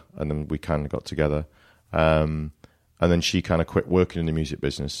later, and then we kind of got together. And then she kind of quit working in the music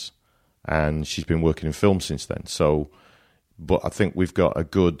business. and she's been working in film since then. So, but I think we've got a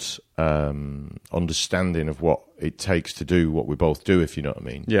good understanding of what it takes to do what we both do, if you know what I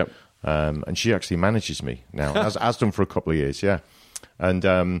mean. Yep. And she actually manages me now, has done for a couple of years, yeah.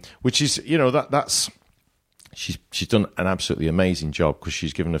 And which is, you know, that's she's done an absolutely amazing job, because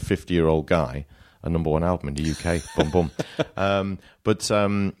she's given a 50-year-old guy a #1 album in the UK. Boom, boom. But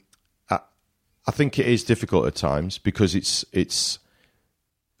I think it is difficult at times, because it's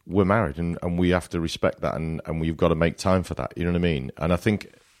we're married, and we have to respect that, and we've got to make time for that. You know what I mean? And I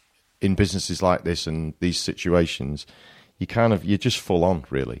think in businesses like this and these situations, you're just full on,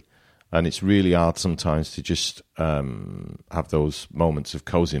 really. And it's really hard sometimes to just have those moments of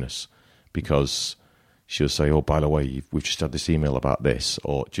coziness, because she'll say, "Oh, by the way, we've just had this email about this,"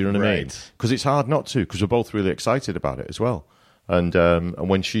 or do you know what I mean? Because it's hard not to, because we're both really excited about it as well. And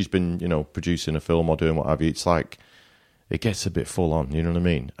when she's been, you know, producing a film or doing what have you, it's like it gets a bit full on. You know what I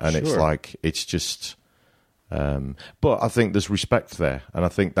mean? And it's like it's just. But I think there's respect there, and I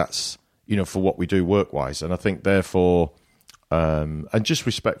think that's, you know, for what we do work wise, and I think therefore. And just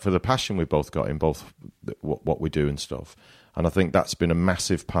respect for the passion we've both got in both what we do and stuff. And I think that's been a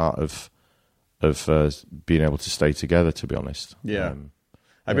massive part of being able to stay together, to be honest. Yeah.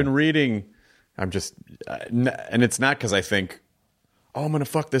 I've been reading, and it's not because I think, oh, I'm going to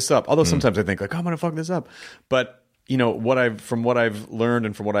fuck this up. Although sometimes I think like, oh, I'm going to fuck this up. But, you know, from what I've learned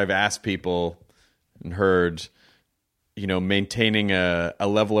and from what I've asked people and heard, you know, maintaining a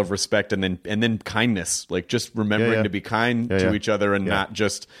level of respect and then kindness, like just remembering to be kind to each other and not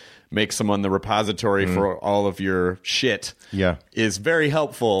just make someone the repository for all of your shit is very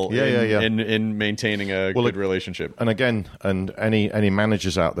helpful in maintaining a good relationship. And again, and any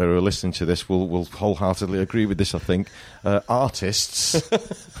managers out there who are listening to this will wholeheartedly agree with this, I think. Artists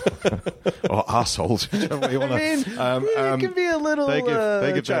or assholes, whichever way you want to. It can be a little they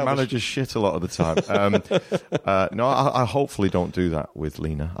give their managers shit a lot of the time. No, I hopefully don't do that with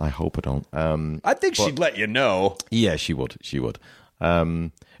Lena. I hope I don't. I think she'd let you know. Yeah, she would.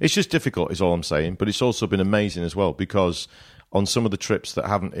 It's just difficult, is all I'm saying. But it's also been amazing as well, because on some of the trips that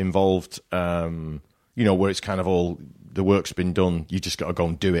haven't involved, you know, where it's kind of all the work's been done, you just got to go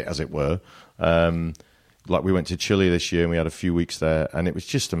and do it, as it were. Like we went to Chile this year, and we had a few weeks there, and it was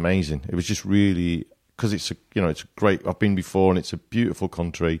just amazing. It was just really, because it's a great. I've been before, and it's a beautiful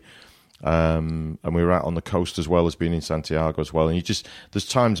country. And we were out on the coast as well as being in Santiago as well. And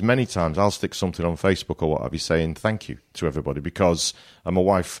there's many times I'll stick something on Facebook or what have you, saying thank you to everybody, because my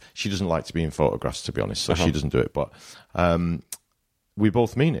wife, she doesn't like to be in photographs, to be honest, so she doesn't do it. But we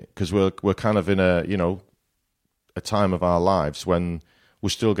both mean it, because we're kind of in a time of our lives when we're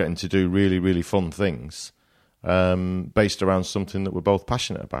still getting to do really, really fun things based around something that we're both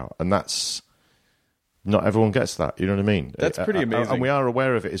passionate about, and that's. Not everyone gets that, you know what I mean? That's pretty amazing. And we are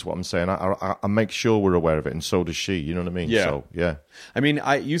aware of it, is what I'm saying. I make sure we're aware of it, and so does she, you know what I mean? Yeah. So, yeah. I mean,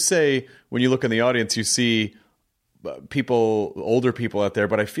 you say when you look in the audience, you see people, older people out there,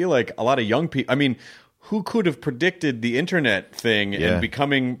 but I feel like a lot of young people, I mean, who could have predicted the internet thing and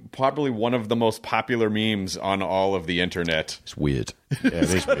becoming probably one of the most popular memes on all of the internet? It's weird. Yeah,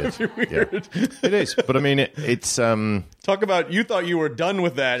 it is weird. Yeah. It is. But I mean, it's... Talk about, you thought you were done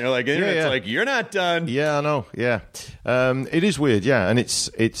with that. And you're like, internet's like, you're not done. Yeah, I know. Yeah. It is weird, yeah. And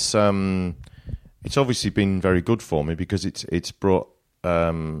it's obviously been very good for me, because it's brought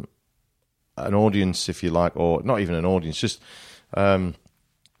an audience, if you like, or not even an audience, just an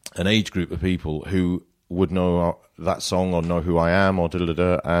age group of people who would know that song or know who I am or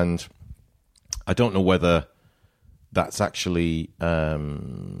da-da-da. And I don't know whether that's actually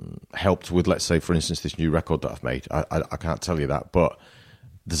helped with, let's say, for instance, this new record that I've made. I can't tell you that, but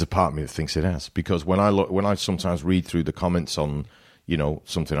there's a part of me that thinks it has, because when I sometimes read through the comments on, you know,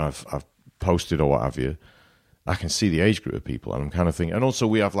 something I've posted or what have you, I can see the age group of people, and I'm kind of thinking. And also,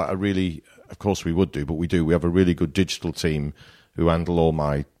 we have like of course we would do, but we have a really good digital team who handle all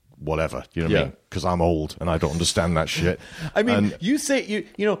my whatever, you know what I mean? Because I'm old and I don't understand that shit. I mean, you say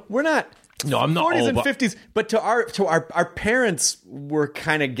you know, we're not. No, I'm not 40s old, and 50s, but to our parents were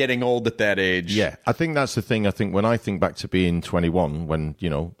kind of getting old at that age. Yeah, I think that's the thing. I think when I think back to being 21, when, you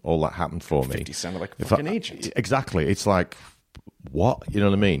know, all that happened for me. 50 sounded like a fucking agent. Exactly. It's like, what? You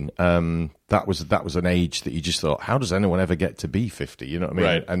know what I mean? That was an age that you just thought, how does anyone ever get to be 50? You know what I mean?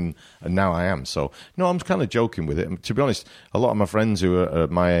 Right. And now I am. So, no, I'm kind of joking with it. To be honest, a lot of my friends who are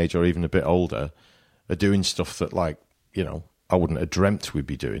my age or even a bit older are doing stuff that, like, you know, I wouldn't have dreamt we'd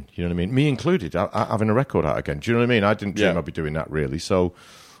be doing. You know what I mean? Me included, having a record out again. Do you know what I mean? I didn't dream I'd be doing that, really. So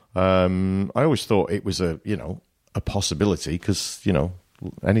I always thought it was a possibility, because, you know,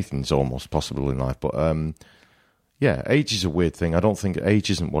 anything's almost possible in life. But yeah, age is a weird thing. I don't think age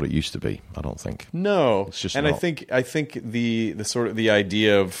isn't what it used to be. I don't think. No, It's just and not. I think the sort of the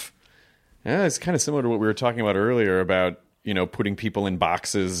idea of it's kind of similar to what we were talking about earlier about putting people in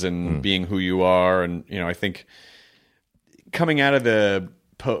boxes and being who you are, and I think coming out of the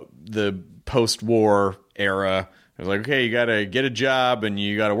post-war era, it was like, okay, you got to get a job and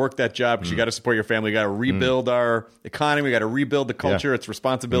you got to work that job because you got to support your family. You got to rebuild our economy. We got to rebuild the culture. It's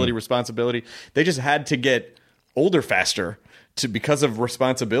responsibility. They just had to get older faster because of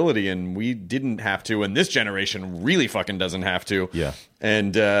responsibility, and we didn't have to. And this generation really fucking doesn't have to. Yeah.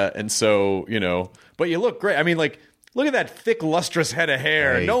 And so but you look great. I mean, like, look at that thick, lustrous head of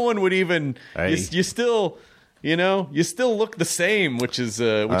hair. Hey. No one would even. Hey. You still. You still look the same, which is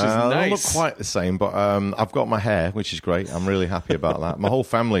I nice. don't look quite the same, but I've got my hair, which is great. I'm really happy about that. My whole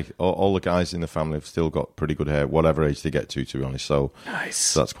family, all the guys in the family, have still got pretty good hair, whatever age they get to be honest. So, Nice.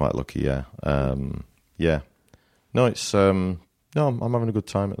 So that's quite lucky. Yeah, yeah. No, it's I'm having a good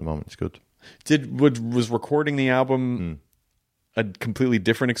time at the moment. It's good. Was recording the album a completely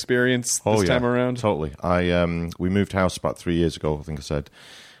different experience this time around? Totally. We moved house about 3 years ago, I think I said,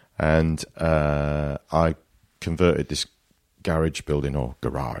 and I converted this garage building at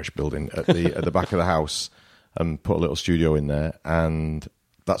the back of the house and put a little studio in there, and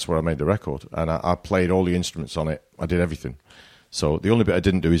that's where I made the record. And I played all the instruments on it. I did everything. So the only bit I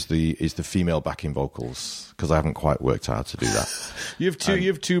didn't do is the female backing vocals, because I haven't quite worked out how to do that. You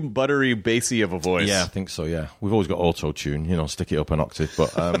have too buttery, bassy of a voice. Yeah, I think so. Yeah, we've always got auto tune. Stick it up an octave.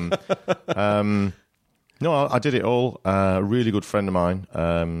 But no, I did it all. A really good friend of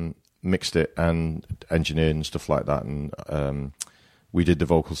mine mixed it and engineered and stuff like that, and we did the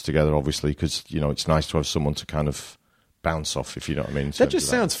vocals together, obviously, because it's nice to have someone to kind of bounce off, if you know what I mean. That just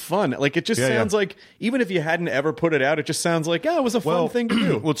sounds fun. Like, it just sounds like, even if you hadn't ever put it out, it just sounds like, it was a fun thing to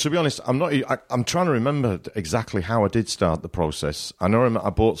do. Well, to be honest, I'm trying to remember exactly how I did start the process. I know I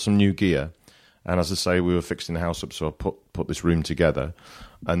bought some new gear, and as I say, we were fixing the house up, so I put this room together,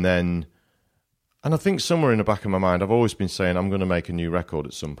 and I think somewhere in the back of my mind, I've always been saying I'm going to make a new record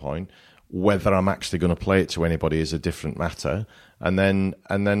at some point. Whether I'm actually going to play it to anybody is a different matter. And then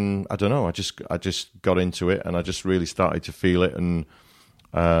I don't know. I just got into it, and I just really started to feel it. And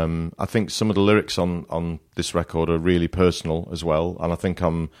I think some of the lyrics on this record are really personal as well. And I think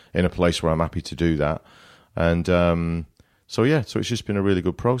I'm in a place where I'm happy to do that. And so it's just been a really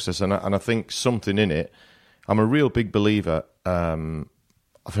good process. And I think something in it. I'm a real big believer.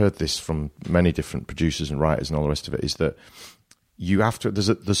 I've heard this from many different producers and writers and all the rest of it, is that you have to.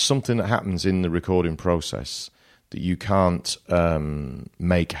 There's something that happens in the recording process that you can't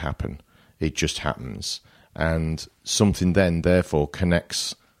make happen. It just happens, and something then therefore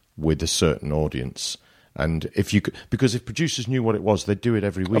connects with a certain audience. And because if producers knew what it was, they'd do it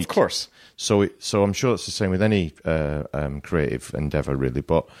every week. Of course. So I'm sure that's the same with any creative endeavor, really.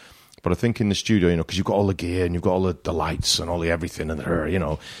 But I think in the studio, because you've got all the gear and you've got all the lights and all the everything and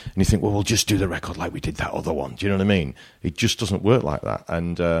and you think, well, we'll just do the record like we did that other one. Do you know what I mean? It just doesn't work like that.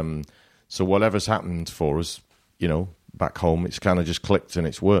 And so whatever's happened for us, back home, it's kind of just clicked and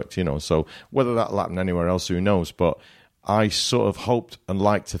it's worked, So whether that'll happen anywhere else, who knows? But I sort of hoped and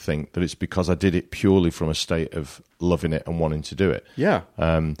like to think that it's because I did it purely from a state of loving it and wanting to do it. Yeah.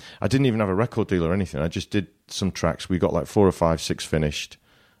 I didn't even have a record deal or anything. I just did some tracks. We got like 4 or 5, 6 finished.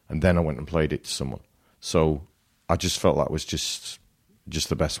 And then I went and played it to someone. So I just felt that was just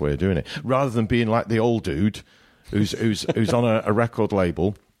the best way of doing it, rather than being like the old dude who's on a record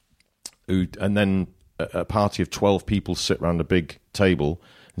label, and then a party of 12 people sit around a big table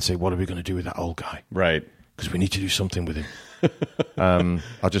and say, "What are we going to do with that old guy?" Right? Because we need to do something with him.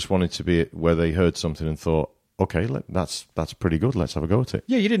 I just wanted to be where they heard something and thought, "Okay, that's pretty good. Let's have a go at it."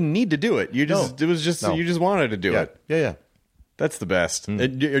 Yeah, you didn't need to do it. You just you just wanted to do it. Yeah. That's the best. Are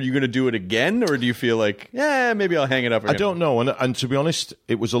you going to do it again, or do you feel like, maybe I'll hang it up again? I don't know. And to be honest,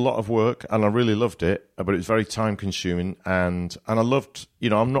 it was a lot of work, and I really loved it, but it was very time-consuming. And I loved,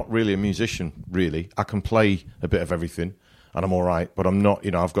 I'm not really a musician, really. I can play a bit of everything, and I'm all right, but I'm not,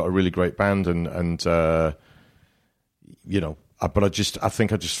 I've got a really great band, but I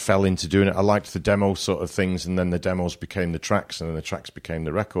think I just fell into doing it. I liked the demo sort of things, and then the demos became the tracks, and then the tracks became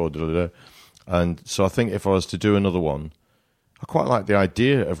the record. And so I think if I was to do another one, I quite like the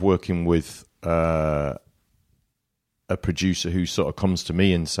idea of working with a producer who sort of comes to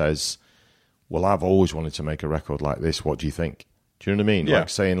me and says, well, I've always wanted to make a record like this. What do you think? Do you know what I mean? Yeah. Like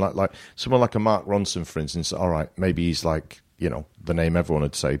saying, like someone like a Mark Ronson, for instance, all right, maybe he's like, the name everyone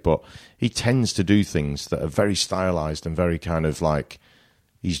would say, but he tends to do things that are very stylized and very kind of like,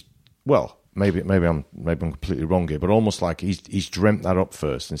 maybe I'm completely wrong here, but almost like he's dreamt that up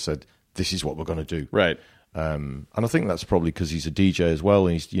first and said, this is what we're going to do. Right. And I think that's probably because he's a DJ as well,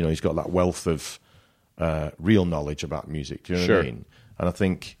 and he's got that wealth of real knowledge about music. Do you know what I mean? And I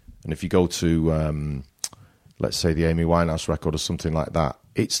think, and if you go to, let's say, the Amy Winehouse record or something like that,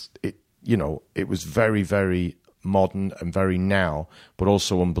 it was very, very modern and very now, but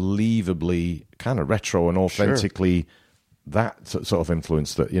also unbelievably kind of retro and authentically that sort of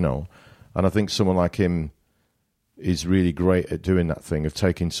influence that, and I think someone like him is really great at doing that thing of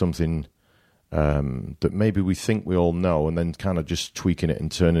taking something that maybe we think we all know and then kind of just tweaking it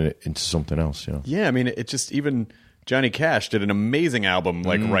and turning it into something else, Yeah, I mean, it just, even Johnny Cash did an amazing album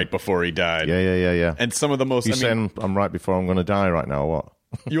right before he died. Yeah. And some of the most... You saying I'm right before I'm going to die right now, or what?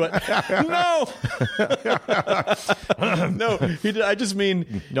 You went, no! No, I just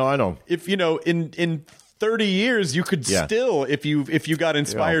mean... No, I know. If, in 30 years, you could still, if you got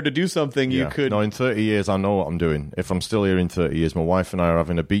inspired to do something, you could... No, in 30 years, I know what I'm doing. If I'm still here in 30 years, my wife and I are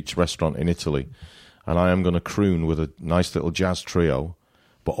having a beach restaurant in Italy, and I am going to croon with a nice little jazz trio,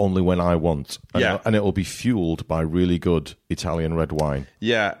 but only when I want. And it'll be fueled by really good Italian red wine.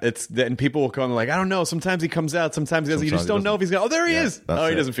 Yeah, and people will come like, I don't know, sometimes he comes out, sometimes he doesn't. You just don't know if he's going, there he is! Oh,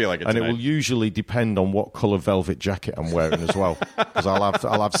 he doesn't feel like it And tonight. it will usually depend on what colour velvet jacket I'm wearing as well. Because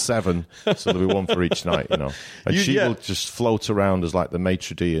I'll have 7, so there'll be one for each night, And she will just float around as like the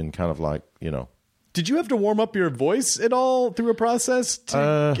maitre d' and kind of like, Did you have to warm up your voice at all through a process?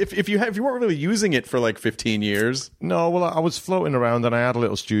 If you weren't really using it for like 15 years? No, well, I was floating around and I had a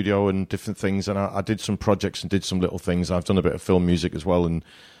little studio and different things, and I did some projects and did some little things. I've done a bit of film music as well, and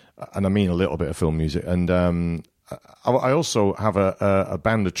I mean a little bit of film music. And I also have a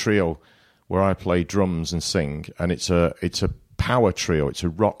band, a trio, where I play drums and sing, and it's a power trio. It's a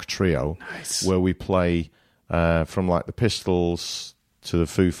rock trio. Nice. Where we play from like the Pistols to the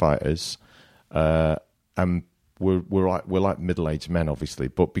Foo Fighters. And we're like middle-aged men, obviously,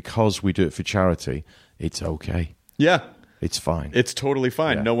 but because we do it for charity, it's okay. Yeah, it's fine. It's totally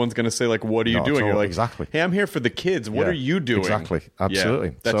fine. Yeah. No one's going to say like, "What are you doing?" You're like, exactly. Hey, I'm here for the kids. What are you doing? Exactly. Absolutely.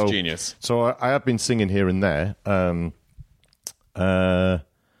 Yeah, that's genius. So I have been singing here and there. No,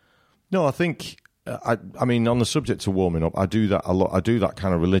 I think. I mean, on the subject of warming up, I do that a lot. I do that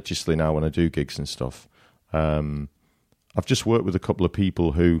kind of religiously now when I do gigs and stuff. I've just worked with a couple of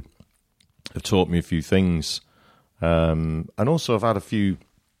people who have taught me a few things, and also I've had a few,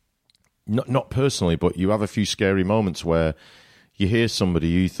 not personally, but you have a few scary moments where you hear somebody,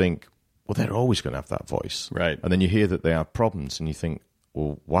 you think, well, they're always going to have that voice, right? And then you hear that they have problems, and you think,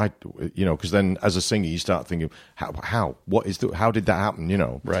 well, why? Because then as a singer, you start thinking, how did that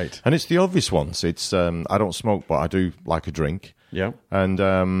happen? Right? And it's the obvious ones. It's I don't smoke, but I do like a drink. Yeah, and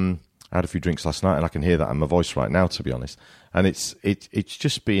I had a few drinks last night, and I can hear that in my voice right now, to be honest. And it's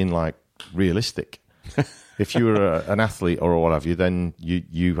just being like realistic. If you were an athlete or what have you, then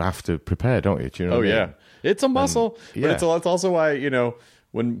you have to prepare, don't you? Do you know what I mean? Yeah, it's a muscle. And, but it's also why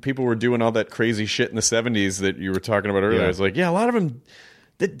when people were doing all that crazy shit in the 70s that you were talking about earlier, it's like, a lot of them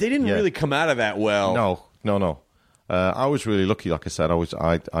they didn't really come out of that well. No. I was really lucky. Like I said,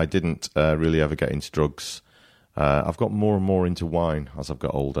 I didn't really ever get into drugs. I've got more and more into wine as I've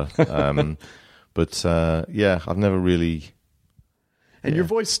got older. But I've never really. And your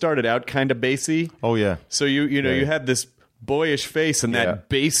voice started out kind of bassy. Oh yeah. So you had this boyish face and that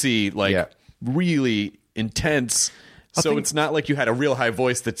bassy, really intense. So it's not like you had a real high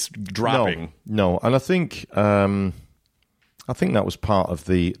voice that's dropping. No. And I think that was part of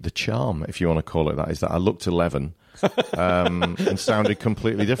the charm, if you want to call it that, is that I looked 11 and sounded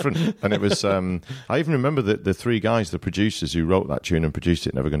completely different. And it was, I even remember that the 3 guys, the producers who wrote that tune and produced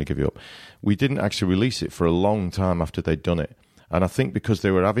it, Never Gonna Give You Up, we didn't actually release it for a long time after they'd done it. And I think because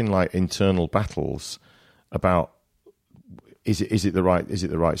they were having like internal battles about is it the right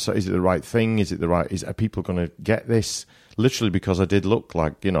thing? Are people going to get this? Literally because I did look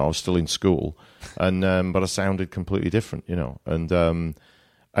like, I was still in school, and but I sounded completely different, and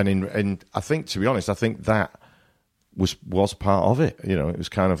I think, to be honest, I think that was part of it. It was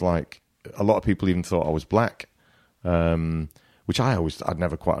kind of like a lot of people even thought I was black, which I'd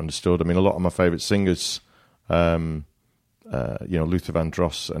never quite understood. I mean, a lot of my favourite singers, Luther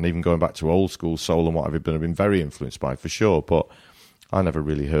Vandross, and even going back to old school soul and what have been very influenced by, for sure. But I never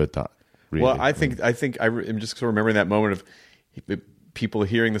really heard that. Really. Well, I think I'm just sort of remembering that moment of people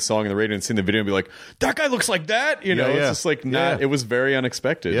hearing the song on the radio and seeing the video and be like, "That guy looks like that." It's just like It was very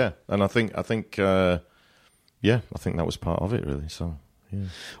unexpected. Yeah, and I think that was part of it, really. So. Yeah.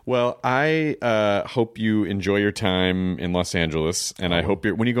 Well, I hope you enjoy your time in Los Angeles, and I hope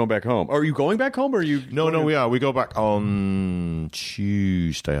when are you going back home? Are you going back home, or are you? No, we are. We go back on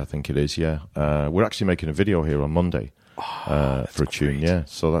Tuesday, I think it is. Yeah, we're actually making a video here on Monday. for a tune. Great. Yeah,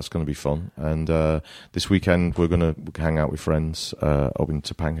 so that's going to be fun. And this weekend we're going to hang out with friends up in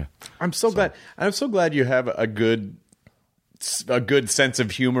Topanga. I'm so glad you have a good sense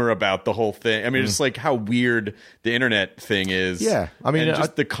of humor about the whole thing. I mean, just like how weird the internet thing is. Yeah, I mean, and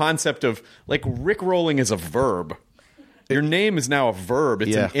just the concept of like rickrolling is a verb. Your name is now a verb.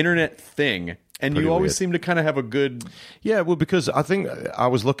 It's an internet thing. And you always seem to kind of have a good... Yeah, well, because I think I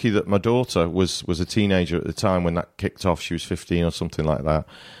was lucky that my daughter was a teenager at the time when that kicked off. She was 15 or something like that.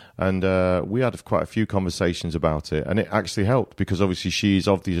 And we had quite a few conversations about it. And it actually helped because obviously she's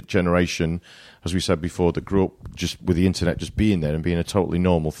of the generation, as we said before, that grew up just with the internet just being there and being a totally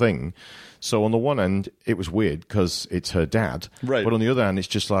normal thing. So on the one end, it was weird because it's her dad. Right. But on the other hand, it's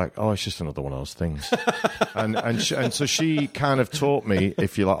just like, oh, it's just another one of those things. and so she kind of taught me,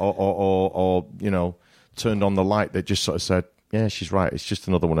 if you like, or you know, turned on the light that just sort of said, yeah, she's right. It's just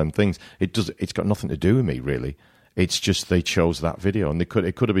another one of them things. It's got nothing to do with me, really. It's just they chose that video, and it could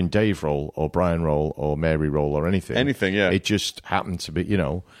have been Dave Roll or Brian Roll or Mary Roll or anything. Anything, yeah. It just happened to be, you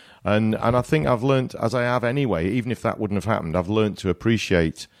know. And I think I've learned, as I have anyway, even if that wouldn't have happened, I've learned to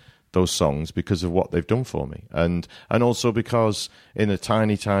appreciate those songs because of what they've done for me, and also because in a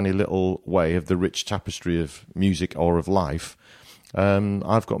tiny little way of the rich tapestry of music or of life,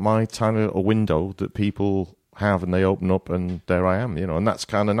 I've got my tiny little window that people have, and they open up, and there I am, you know, and that's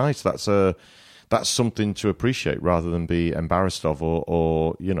kind of nice. That's something to appreciate rather than be embarrassed of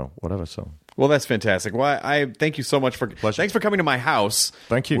or you know, whatever. So. Well, that's fantastic. Well, I thank you so much thanks for coming to my house.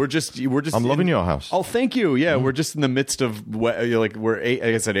 Thank you. We're just. I'm loving your house. Oh, thank you. Yeah, we're just in the midst of we're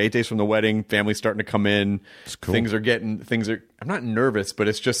 8 days from the wedding. Family's starting to come in. It's cool. Things are. I'm not nervous, but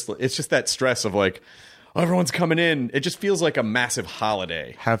it's just that stress of like, oh, everyone's coming in. It just feels like a massive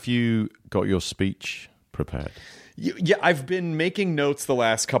holiday. Have you got your speech prepared? Yeah, I've been making notes the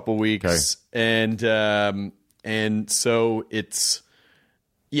last couple weeks, and so it's.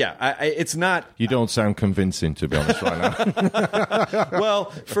 Yeah, it's not... You don't sound convincing, to be honest, right now.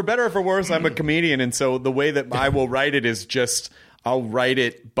 Well, for better or for worse, I'm a comedian, and so the way that I will write it is just... I'll write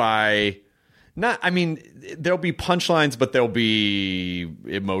it by... there'll be punchlines, but there'll be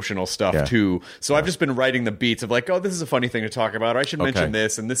emotional stuff, too. So I've just been writing the beats of like, oh, this is a funny thing to talk about, or I should mention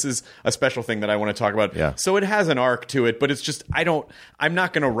this, and this is a special thing that I want to talk about. Yeah. So it has an arc to it, but it's just, I'm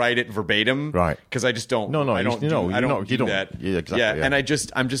not going to write it verbatim. Right. Because I just don't. No, I don't do that. Yeah, exactly. Yeah, and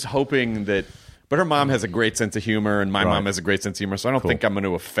I'm just hoping that... But her mom has a great sense of humor, and my mom has a great sense of humor, so I don't think I'm going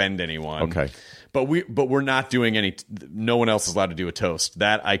to offend anyone. Okay. But we're not doing any. No one else is allowed to do a toast.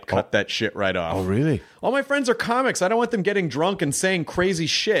 That I cut that shit right off. Oh, really? All my friends are comics. I don't want them getting drunk and saying crazy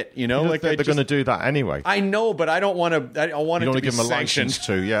shit. You know, like they're going to do that anyway. I know, but I don't want to. I want you it to give be them a sanctioned. license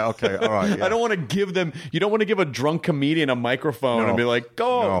to. Yeah. Okay. All right. Yeah. I don't want to give them. You don't want to give a drunk comedian a microphone and be like,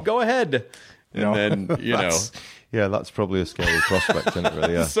 go ahead, and then you know. Yeah, that's probably a scary prospect, isn't it?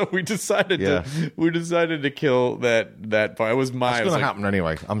 Really, yeah. So we decided to kill that part. It was my. It's going to happen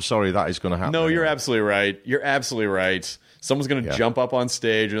anyway. I'm sorry, that is going to happen. No, you're absolutely right. You're absolutely right. Someone's going to jump up on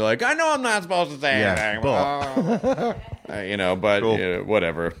stage. You're like, I know I'm not supposed to say anything, but you know, but cool.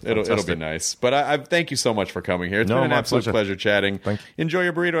 Whatever. It'll be nice. But I thank you so much for coming here. It's been an absolute pleasure chatting. Thank you. Enjoy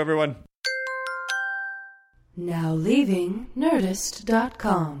your burrito, everyone. Now leaving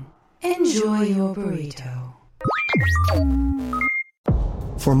Nerdist.com. Enjoy your burrito.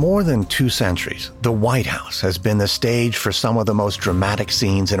 For more than 2 centuries, the White House has been the stage for some of the most dramatic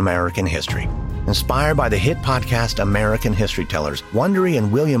scenes in American history. Inspired by the hit podcast American History Tellers, Wondery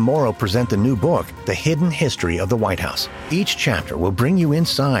and William Morrow present the new book, The Hidden History of the White House. Each chapter will bring you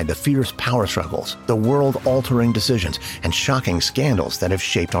inside the fierce power struggles, the world-altering decisions, and shocking scandals that have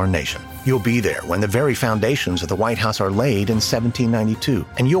shaped our nation. You'll be there when the very foundations of the White House are laid in 1792,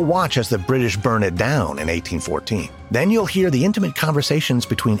 and you'll watch as the British burn it down in 1814. Then you'll hear the intimate conversations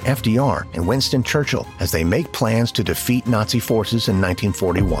between FDR and Winston Churchill as they make plans to defeat Nazi forces in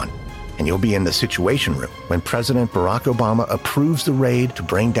 1941. And you'll be in the Situation Room when President Barack Obama approves the raid to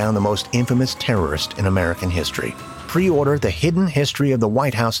bring down the most infamous terrorist in American history. Pre-order The Hidden History of the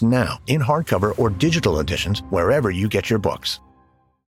White House now in hardcover or digital editions wherever you get your books.